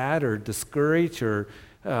sad or discouraged or,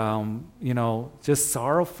 just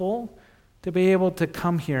sorrowful, to be able to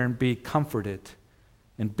come here and be comforted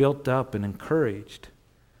and built up and encouraged.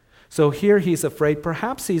 So here he's afraid.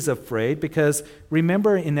 Perhaps he's afraid because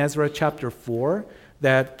remember in Ezra chapter 4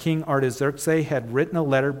 that King Artaxerxes had written a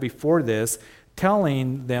letter before this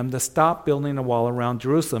telling them to stop building a wall around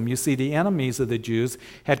Jerusalem. You see, the enemies of the Jews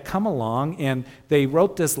had come along and they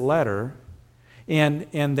wrote this letter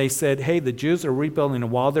and they said, hey, the Jews are rebuilding a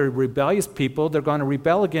wall. They're rebellious people. They're going to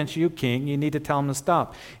rebel against you, king. You need to tell them to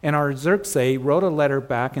stop. And Artaxerxes wrote a letter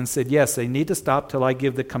back and said, yes, they need to stop till I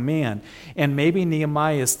give the command. And maybe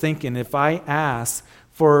Nehemiah is thinking, if I ask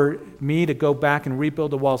for me to go back and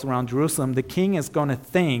rebuild the walls around Jerusalem, the king is going to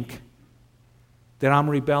think that I'm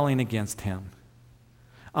rebelling against him.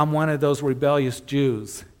 I'm one of those rebellious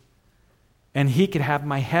Jews. And he could have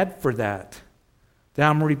my head for that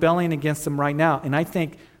I'm rebelling against him right now. And I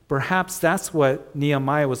think perhaps that's what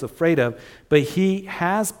Nehemiah was afraid of. But he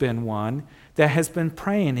has been one that has been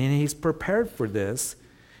praying, and he's prepared for this.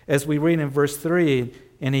 As we read in verse 3,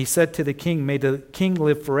 and he said to the king, may the king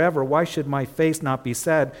live forever. Why should my face not be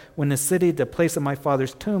sad when the city, the place of my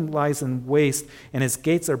father's tomb, lies in waste and its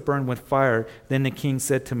gates are burned with fire? Then the king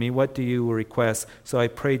said to me, what do you request? So I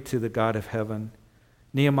prayed to the God of heaven.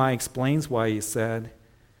 Nehemiah explains why he's sad.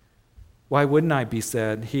 Why wouldn't I be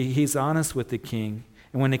sad? He's honest with the king.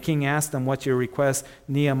 And when the king asked him, what's your request?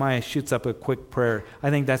 Nehemiah shoots up a quick prayer.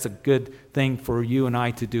 I think that's a good thing for you and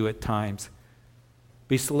I to do at times.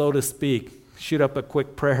 Be slow to speak. Shoot up a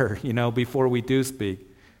quick prayer, before we do speak.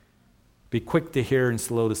 Be quick to hear and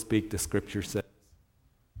slow to speak, the scripture says.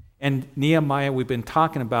 And Nehemiah, we've been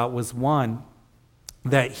talking about, was one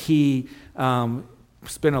that he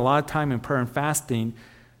spent a lot of time in prayer and fasting.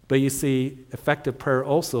 But you see, effective prayer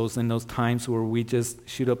also is in those times where we just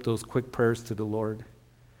shoot up those quick prayers to the Lord.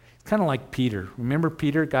 It's kind of like Peter. Remember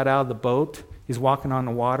Peter got out of the boat? He's walking on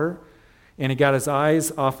the water. And he got his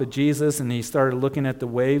eyes off of Jesus and he started looking at the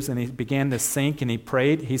waves and he began to sink and he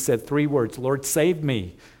prayed. He said 3 words, Lord, save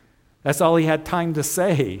me. That's all he had time to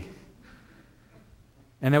say.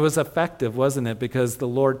 And it was effective, wasn't it? Because the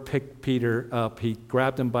Lord picked Peter up. He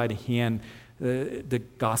grabbed him by the hand, the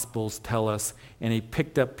Gospels tell us, and he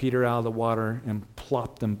picked up Peter out of the water and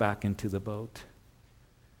plopped him back into the boat.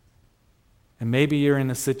 And maybe you're in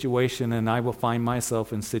a situation, and I will find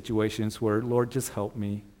myself in situations where, Lord, just help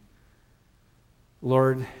me.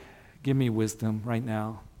 Lord, give me wisdom right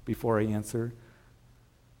now before I answer.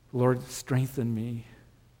 Lord, strengthen me.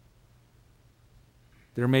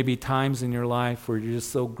 There may be times in your life where you're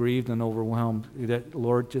just so grieved and overwhelmed that,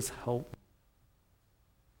 Lord, just help.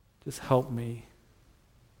 Just help me.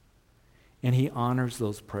 And he honors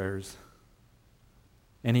those prayers.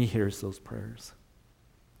 And he hears those prayers.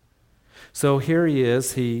 So here he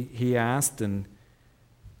is. He asked, and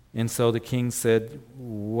so the king said,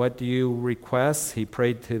 what do you request? He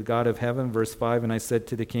prayed to the God of heaven, verse 5, and I said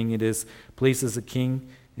to the king, it is pleases the king,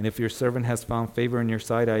 and if your servant has found favor in your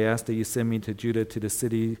sight, I ask that you send me to Judah, to the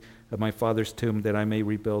city of my father's tomb, that I may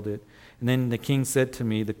rebuild it. And then the king said to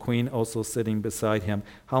me, the queen also sitting beside him,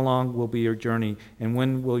 how long will be your journey, and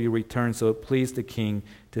when will you return? So it pleased the king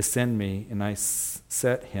to send me, and I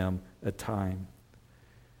set him a time.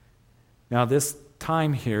 Now this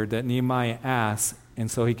time here that Nehemiah asks, and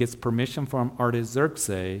so he gets permission from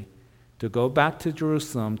Artaxerxes to go back to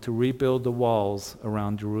Jerusalem to rebuild the walls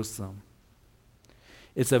around Jerusalem.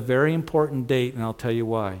 It's a very important date, and I'll tell you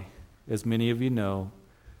why. As many of you know,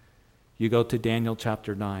 you go to Daniel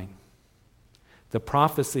chapter 9. The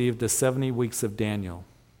prophecy of the 70 weeks of Daniel.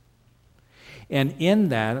 And in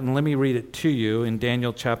that, and let me read it to you in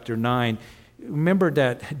Daniel chapter 9, remember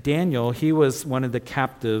that Daniel, he was one of the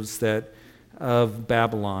captives of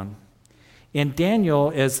Babylon. And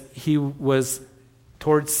Daniel, as he was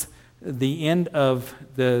towards the end of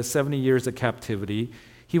the 70 years of captivity,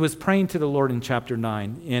 he was praying to the Lord in chapter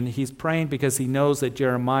 9. And he's praying because he knows that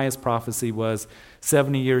Jeremiah's prophecy was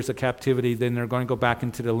 70 years of captivity, then they're going to go back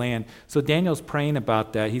into the land. So Daniel's praying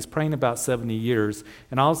about that. He's praying about 70 years.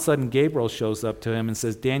 And all of a sudden, Gabriel shows up to him and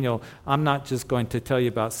says, Daniel, I'm not just going to tell you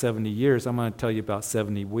about 70 years. I'm going to tell you about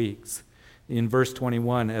 70 weeks. in verse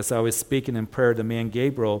 21, as I was speaking in prayer, the man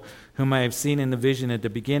Gabriel, whom I have seen in the vision at the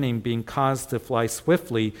beginning, being caused to fly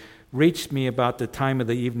swiftly, reached me about the time of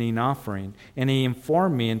the evening offering. And he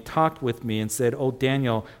informed me and talked with me and said, O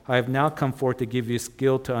Daniel, I have now come forth to give you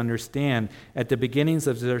skill to understand. At the beginnings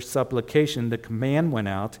of their supplication, the command went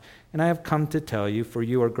out, and I have come to tell you, for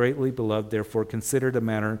you are greatly beloved. Therefore, consider the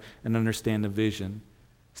matter and understand the vision.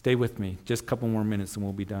 Stay with me. Just a couple more minutes and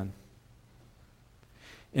we'll be done.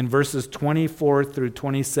 In verses 24 through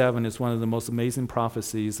 27 is one of the most amazing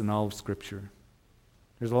prophecies in all of Scripture.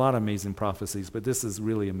 There's a lot of amazing prophecies, but this is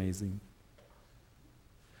really amazing.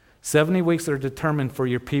 70 weeks are determined for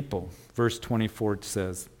your people, verse 24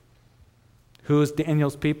 says. Who is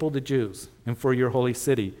Daniel's people? The Jews. And for your holy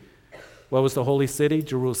city. What was the holy city?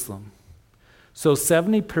 Jerusalem. So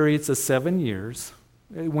 70 periods of 7 years.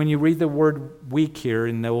 When you read the word week here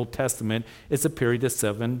in the Old Testament, it's a period of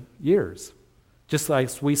 7 years. Just like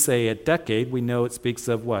we say a decade, we know it speaks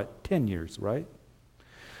of what? 10 years, right?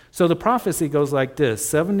 So the prophecy goes like this.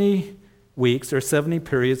 70 weeks or 70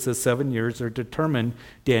 periods of 7 years are determined,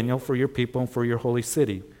 Daniel, for your people and for your holy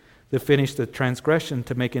city. To finish the transgression,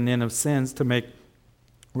 to make an end of sins, to make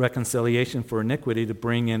reconciliation for iniquity, to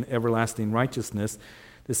bring in everlasting righteousness,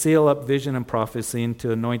 to seal up vision and prophecy, and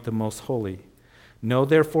to anoint the most holy. Know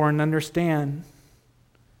therefore and understand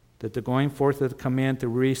that the going forth of the command to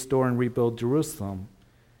restore and rebuild Jerusalem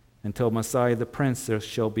until Messiah the Prince, there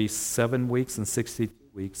shall be 7 weeks and 62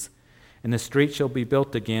 weeks, and the street shall be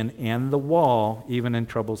built again, and the wall, even in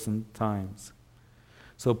troublesome times.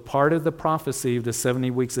 So part of the prophecy of the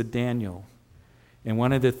 70 weeks of Daniel, and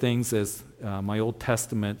one of the things as my Old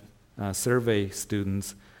Testament survey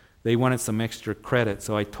students, they wanted some extra credit,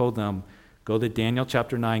 so I told them, go to Daniel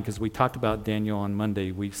chapter 9, because we talked about Daniel on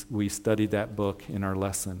Monday. We studied that book in our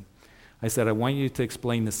lesson. I said, I want you to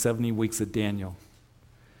explain the 70 weeks of Daniel.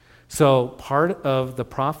 So part of the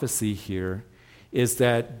prophecy here is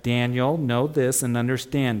that Daniel, know this and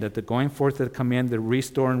understand that the going forth of the command to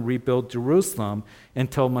restore and rebuild Jerusalem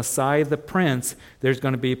until Messiah the Prince, there's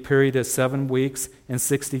going to be a period of 7 weeks and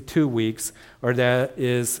 62 weeks, or that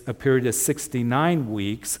is a period of 69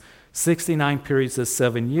 weeks, 69 periods of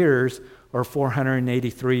 7 years, or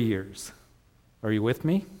 483 years. Are you with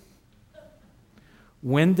me?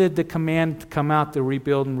 When did the command come out to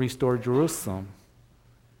rebuild and restore Jerusalem?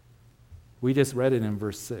 We just read it in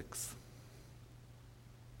verse 6.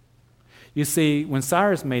 You see, when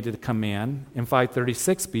Cyrus made the command in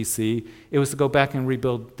 536 BC, it was to go back and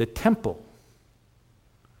rebuild the temple.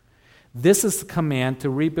 This is the command to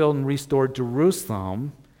rebuild and restore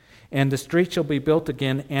Jerusalem, and the street shall be built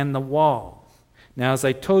again, and the wall. Now, as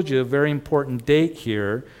I told you, a very important date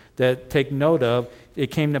here that take note of,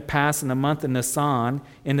 it came to pass in the month of Nisan,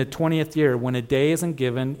 in the 20th year. When a day isn't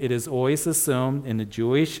given, it is always assumed in the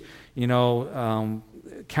Jewish,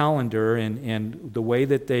 calendar and the way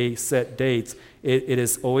that they set dates, it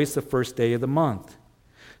is always the first day of the month.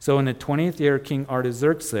 So in the 20th year of King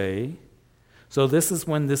Artaxerxes, so this is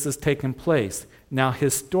when this is taking place. Now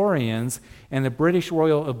historians and the British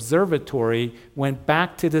Royal Observatory went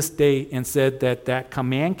back to this date and said that that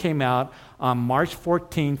command came out on March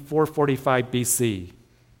 14, 445 BC.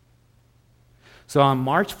 So on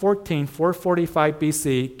March 14, 445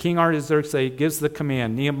 BC, King Artaxerxes gives the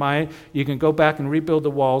command, Nehemiah, you can go back and rebuild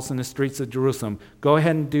the walls and the streets of Jerusalem. Go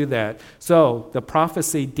ahead and do that. So the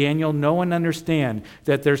prophecy, Daniel, know and understand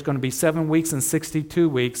that there's going to be 7 weeks and 62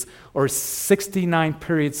 weeks, or 69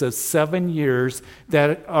 periods of 7 years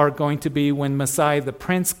that are going to be when Messiah the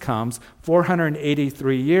Prince comes.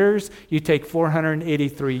 483 years. You take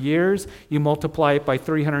 483 years, you multiply it by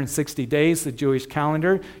 360 days, the Jewish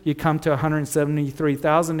calendar, you come to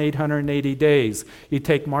 173,880 days. You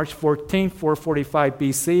take March 14, 445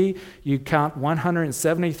 BC, you count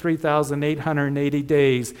 173,880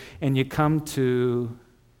 days, and you come to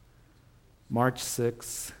March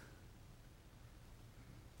 6,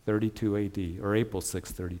 32 AD, or April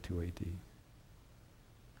 6, 32 AD.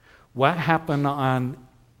 What happened on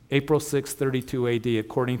April 6, 32 AD,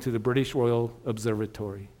 according to the British Royal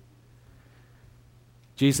Observatory?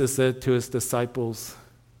 Jesus said to his disciples,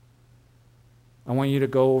 I want you to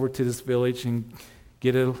go over to this village and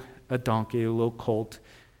get a donkey, a little colt.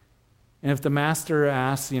 And if the master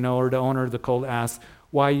asks, or the owner of the colt asks,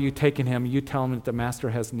 why are you taking him? You tell him that the master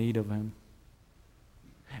has need of him.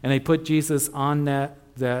 And they put Jesus on that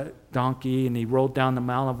donkey, and he rolled down the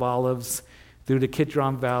Mount of Olives through the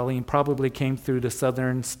Kidron Valley, and probably came through the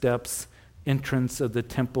southern steps entrance of the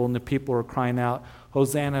temple, and the people were crying out,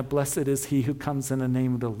 Hosanna, blessed is he who comes in the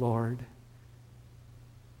name of the Lord.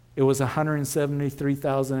 It was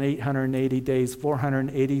 173,880 days,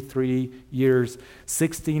 483 years,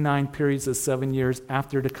 69 periods of 7 years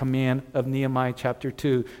after the command of Nehemiah chapter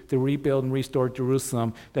 2 to rebuild and restore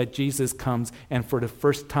Jerusalem that Jesus comes, and for the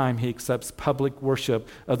first time he accepts public worship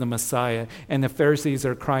of the Messiah. And the Pharisees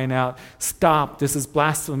are crying out, "Stop, this is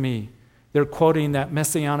blasphemy." They're quoting that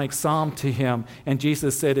messianic psalm to him, and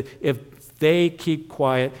Jesus said, if they keep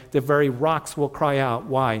quiet, the very rocks will cry out.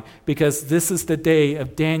 Why? Because this is the day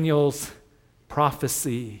of Daniel's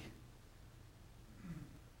prophecy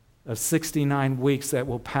of 69 weeks that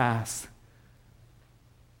will pass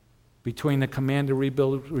between the command to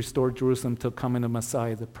rebuild, restore Jerusalem till coming of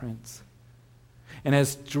Messiah the Prince. And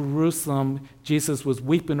as Jerusalem, Jesus was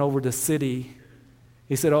weeping over the city.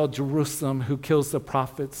 He said, "Oh, Jerusalem, who kills the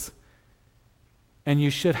prophets. And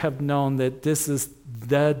you should have known that this is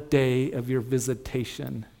the day of your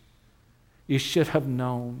visitation." You should have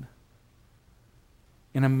known.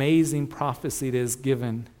 An amazing prophecy that is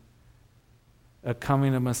given, a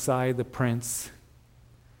coming of Messiah the Prince.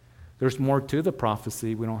 There's more to the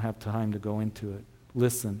prophecy. We don't have time to go into it.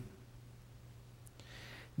 Listen.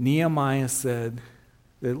 Nehemiah said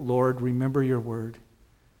that, "Lord, remember your word."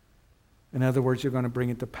 In other words, you're going to bring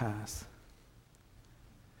it to pass.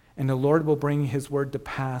 And the Lord will bring his word to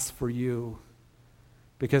pass for you,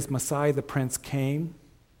 because Messiah the Prince came,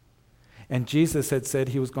 and Jesus had said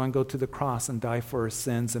he was going to go to the cross and die for our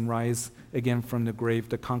sins and rise again from the grave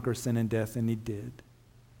to conquer sin and death, and he did.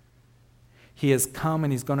 He has come,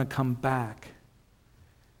 and he's going to come back.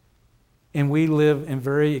 And we live in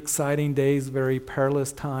very exciting days, very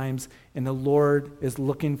perilous times, and the Lord is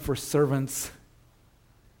looking for servants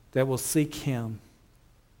that will seek him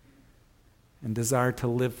and desire to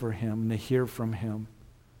live for him, and to hear from him,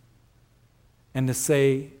 and to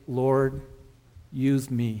say, "Lord,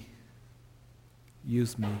 use me.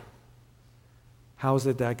 Use me. How is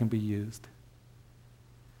it that I can be used?"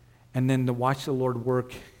 And then to watch the Lord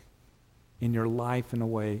work in your life in a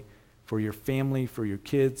way, for your family, for your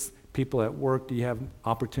kids, people at work do you have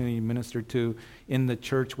opportunity to minister to, in the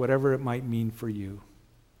church, whatever it might mean for you.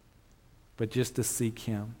 But just to seek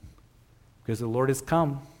him. Because the Lord has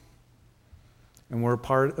come. And we're a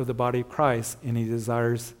part of the body of Christ, and he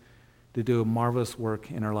desires to do a marvelous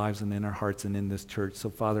work in our lives and in our hearts and in this church. So,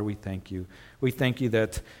 Father, we thank you. We thank you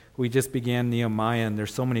that we just began Nehemiah, and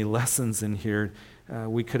there's so many lessons in here.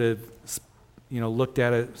 We could have, looked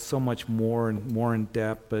at it so much more and more in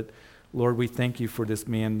depth, but Lord, we thank you for this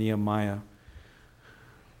man, Nehemiah,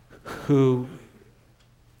 who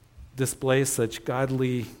displays such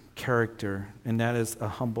godly character, and that is a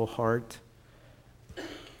humble heart.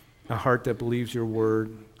 A heart that believes your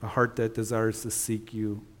word, a heart that desires to seek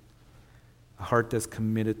you, a heart that's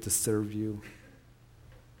committed to serve you,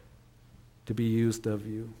 to be used of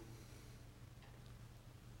you,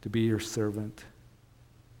 to be your servant,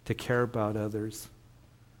 to care about others.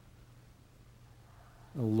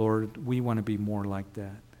 Oh Lord, we want to be more like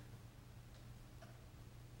that.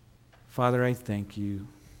 Father, I thank you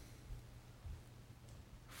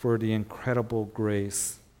for the incredible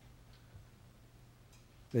grace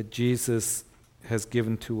that Jesus has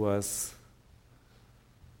given to us.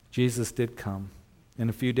 Jesus did come. And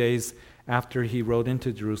a few days after he rode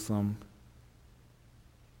into Jerusalem,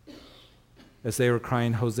 as they were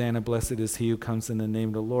crying, "Hosanna, blessed is he who comes in the name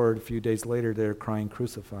of the Lord," a few days later they were crying,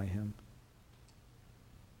 "Crucify him."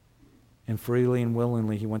 And freely and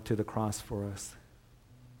willingly he went to the cross for us.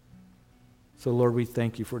 So Lord, we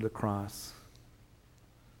thank you for the cross.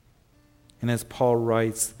 And as Paul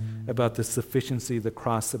writes about the sufficiency of the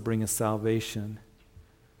cross to bring us salvation.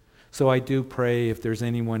 So I do pray, if there's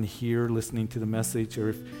anyone here listening to the message, or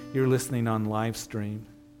if you're listening on live stream,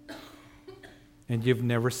 and you've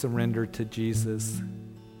never surrendered to Jesus,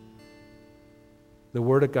 the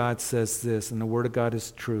Word of God says this, and the Word of God is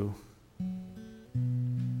true.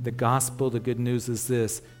 The gospel, the good news is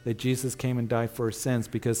this, that Jesus came and died for our sins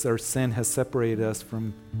because our sin has separated us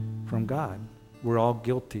from God. We're all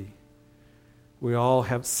guilty. We all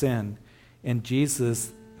have sin. And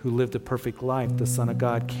Jesus, who lived a perfect life, the Son of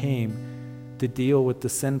God, came to deal with the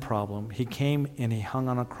sin problem. He came and he hung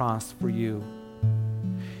on a cross for you.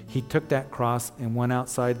 He took that cross and went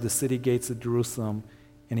outside the city gates of Jerusalem,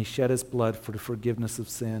 and he shed his blood for the forgiveness of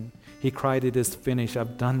sin. He cried, "It is finished.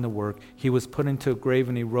 I've done the work." He was put into a grave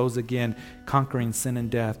and he rose again, conquering sin and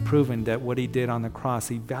death, proving that what he did on the cross,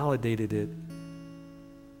 he validated it.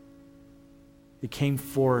 He came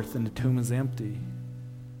forth and the tomb is empty.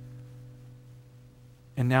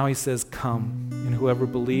 And now he says, "Come, and whoever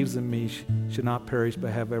believes in me should not perish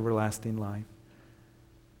but have everlasting life."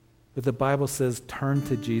 But the Bible says, turn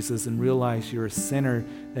to Jesus and realize you're a sinner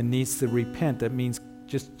that needs to repent. That means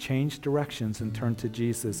just change directions and turn to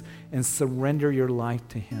Jesus and surrender your life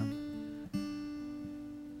to him.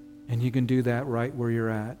 And you can do that right where you're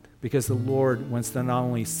at, because the Lord wants to not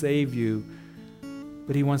only save you,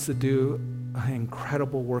 but he wants to do an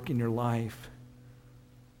incredible work in your life.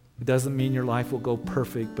 It doesn't mean your life will go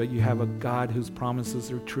perfect, but you have a God whose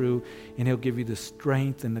promises are true, and he'll give you the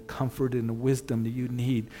strength and the comfort and the wisdom that you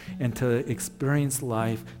need and to experience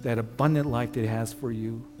life, that abundant life that he has for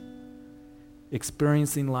you.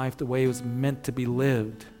 Experiencing life the way it was meant to be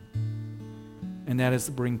lived, and that is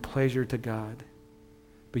to bring pleasure to God.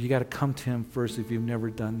 But you got to come to him first if you've never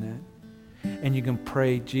done that. And you can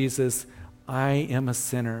pray, Jesus, I am a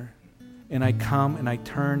sinner, and I come and I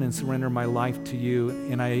turn and surrender my life to you,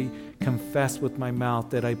 and I confess with my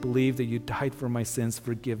mouth that I believe that you died for my sins,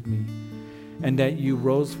 forgive me, and that you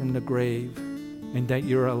rose from the grave, and that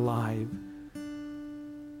you're alive.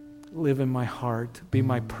 Live in my heart, be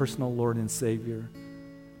my personal Lord and Savior.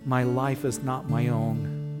 My life is not my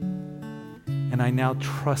own, and I now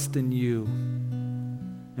trust in you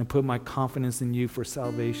and put my confidence in you for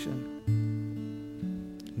salvation,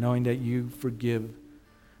 knowing that you forgive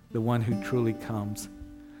the one who truly comes.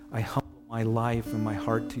 I humble my life and my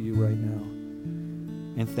heart to you right now.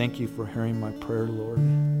 And thank you for hearing my prayer, Lord.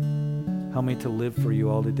 Help me to live for you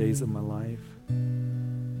all the days of my life.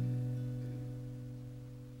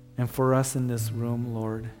 And for us in this room,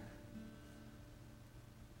 Lord,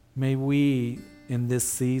 may we, in this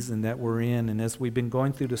season that we're in, and as we've been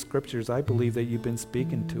going through the scriptures, I believe that you've been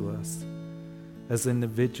speaking to us as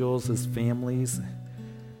individuals, as families,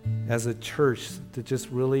 as a church, to just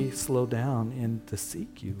really slow down and to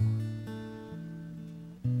seek you.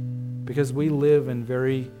 Because we live in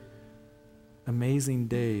very amazing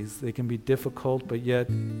days. They can be difficult, but yet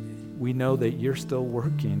we know that you're still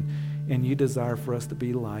working, and you desire for us to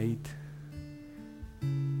be light,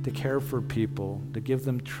 to care for people, to give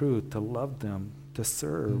them truth, to love them, to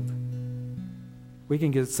serve. We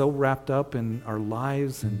can get so wrapped up in our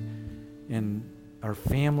lives and our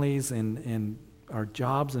families and our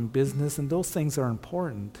jobs and business, and those things are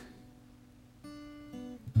important.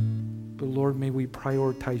 But Lord, may we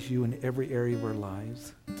prioritize you in every area of our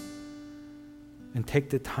lives and take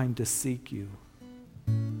the time to seek you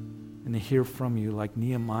and to hear from you like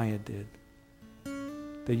Nehemiah did,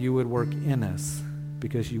 that you would work in us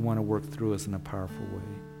because you want to work through us in a powerful way.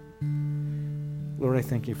 Lord, I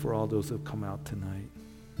thank you for all those who have come out tonight.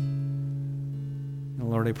 And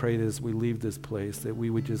Lord, I pray that as we leave this place, that we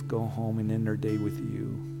would just go home and end our day with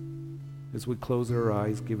you, as we close our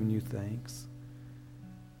eyes, giving you thanks,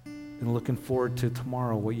 and looking forward to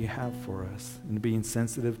tomorrow, what you have for us, and being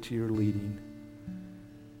sensitive to your leading.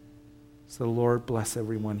 So Lord, bless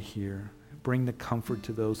everyone here. Bring the comfort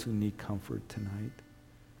to those who need comfort tonight.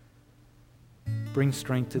 Bring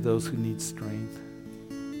strength to those who need strength.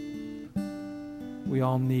 We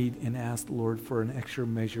all need and ask, Lord, for an extra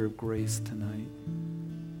measure of grace tonight,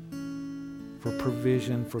 for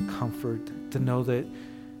provision, for comfort, to know that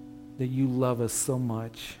you love us so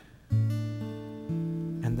much,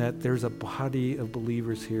 and that there's a body of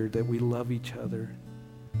believers here, that we love each other.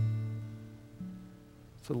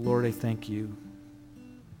 So Lord, I thank you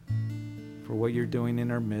for what you're doing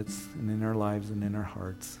in our midst and in our lives and in our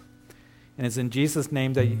hearts. And it's in Jesus'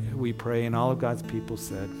 name that we pray, and all of God's people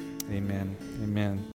said, amen. Amen.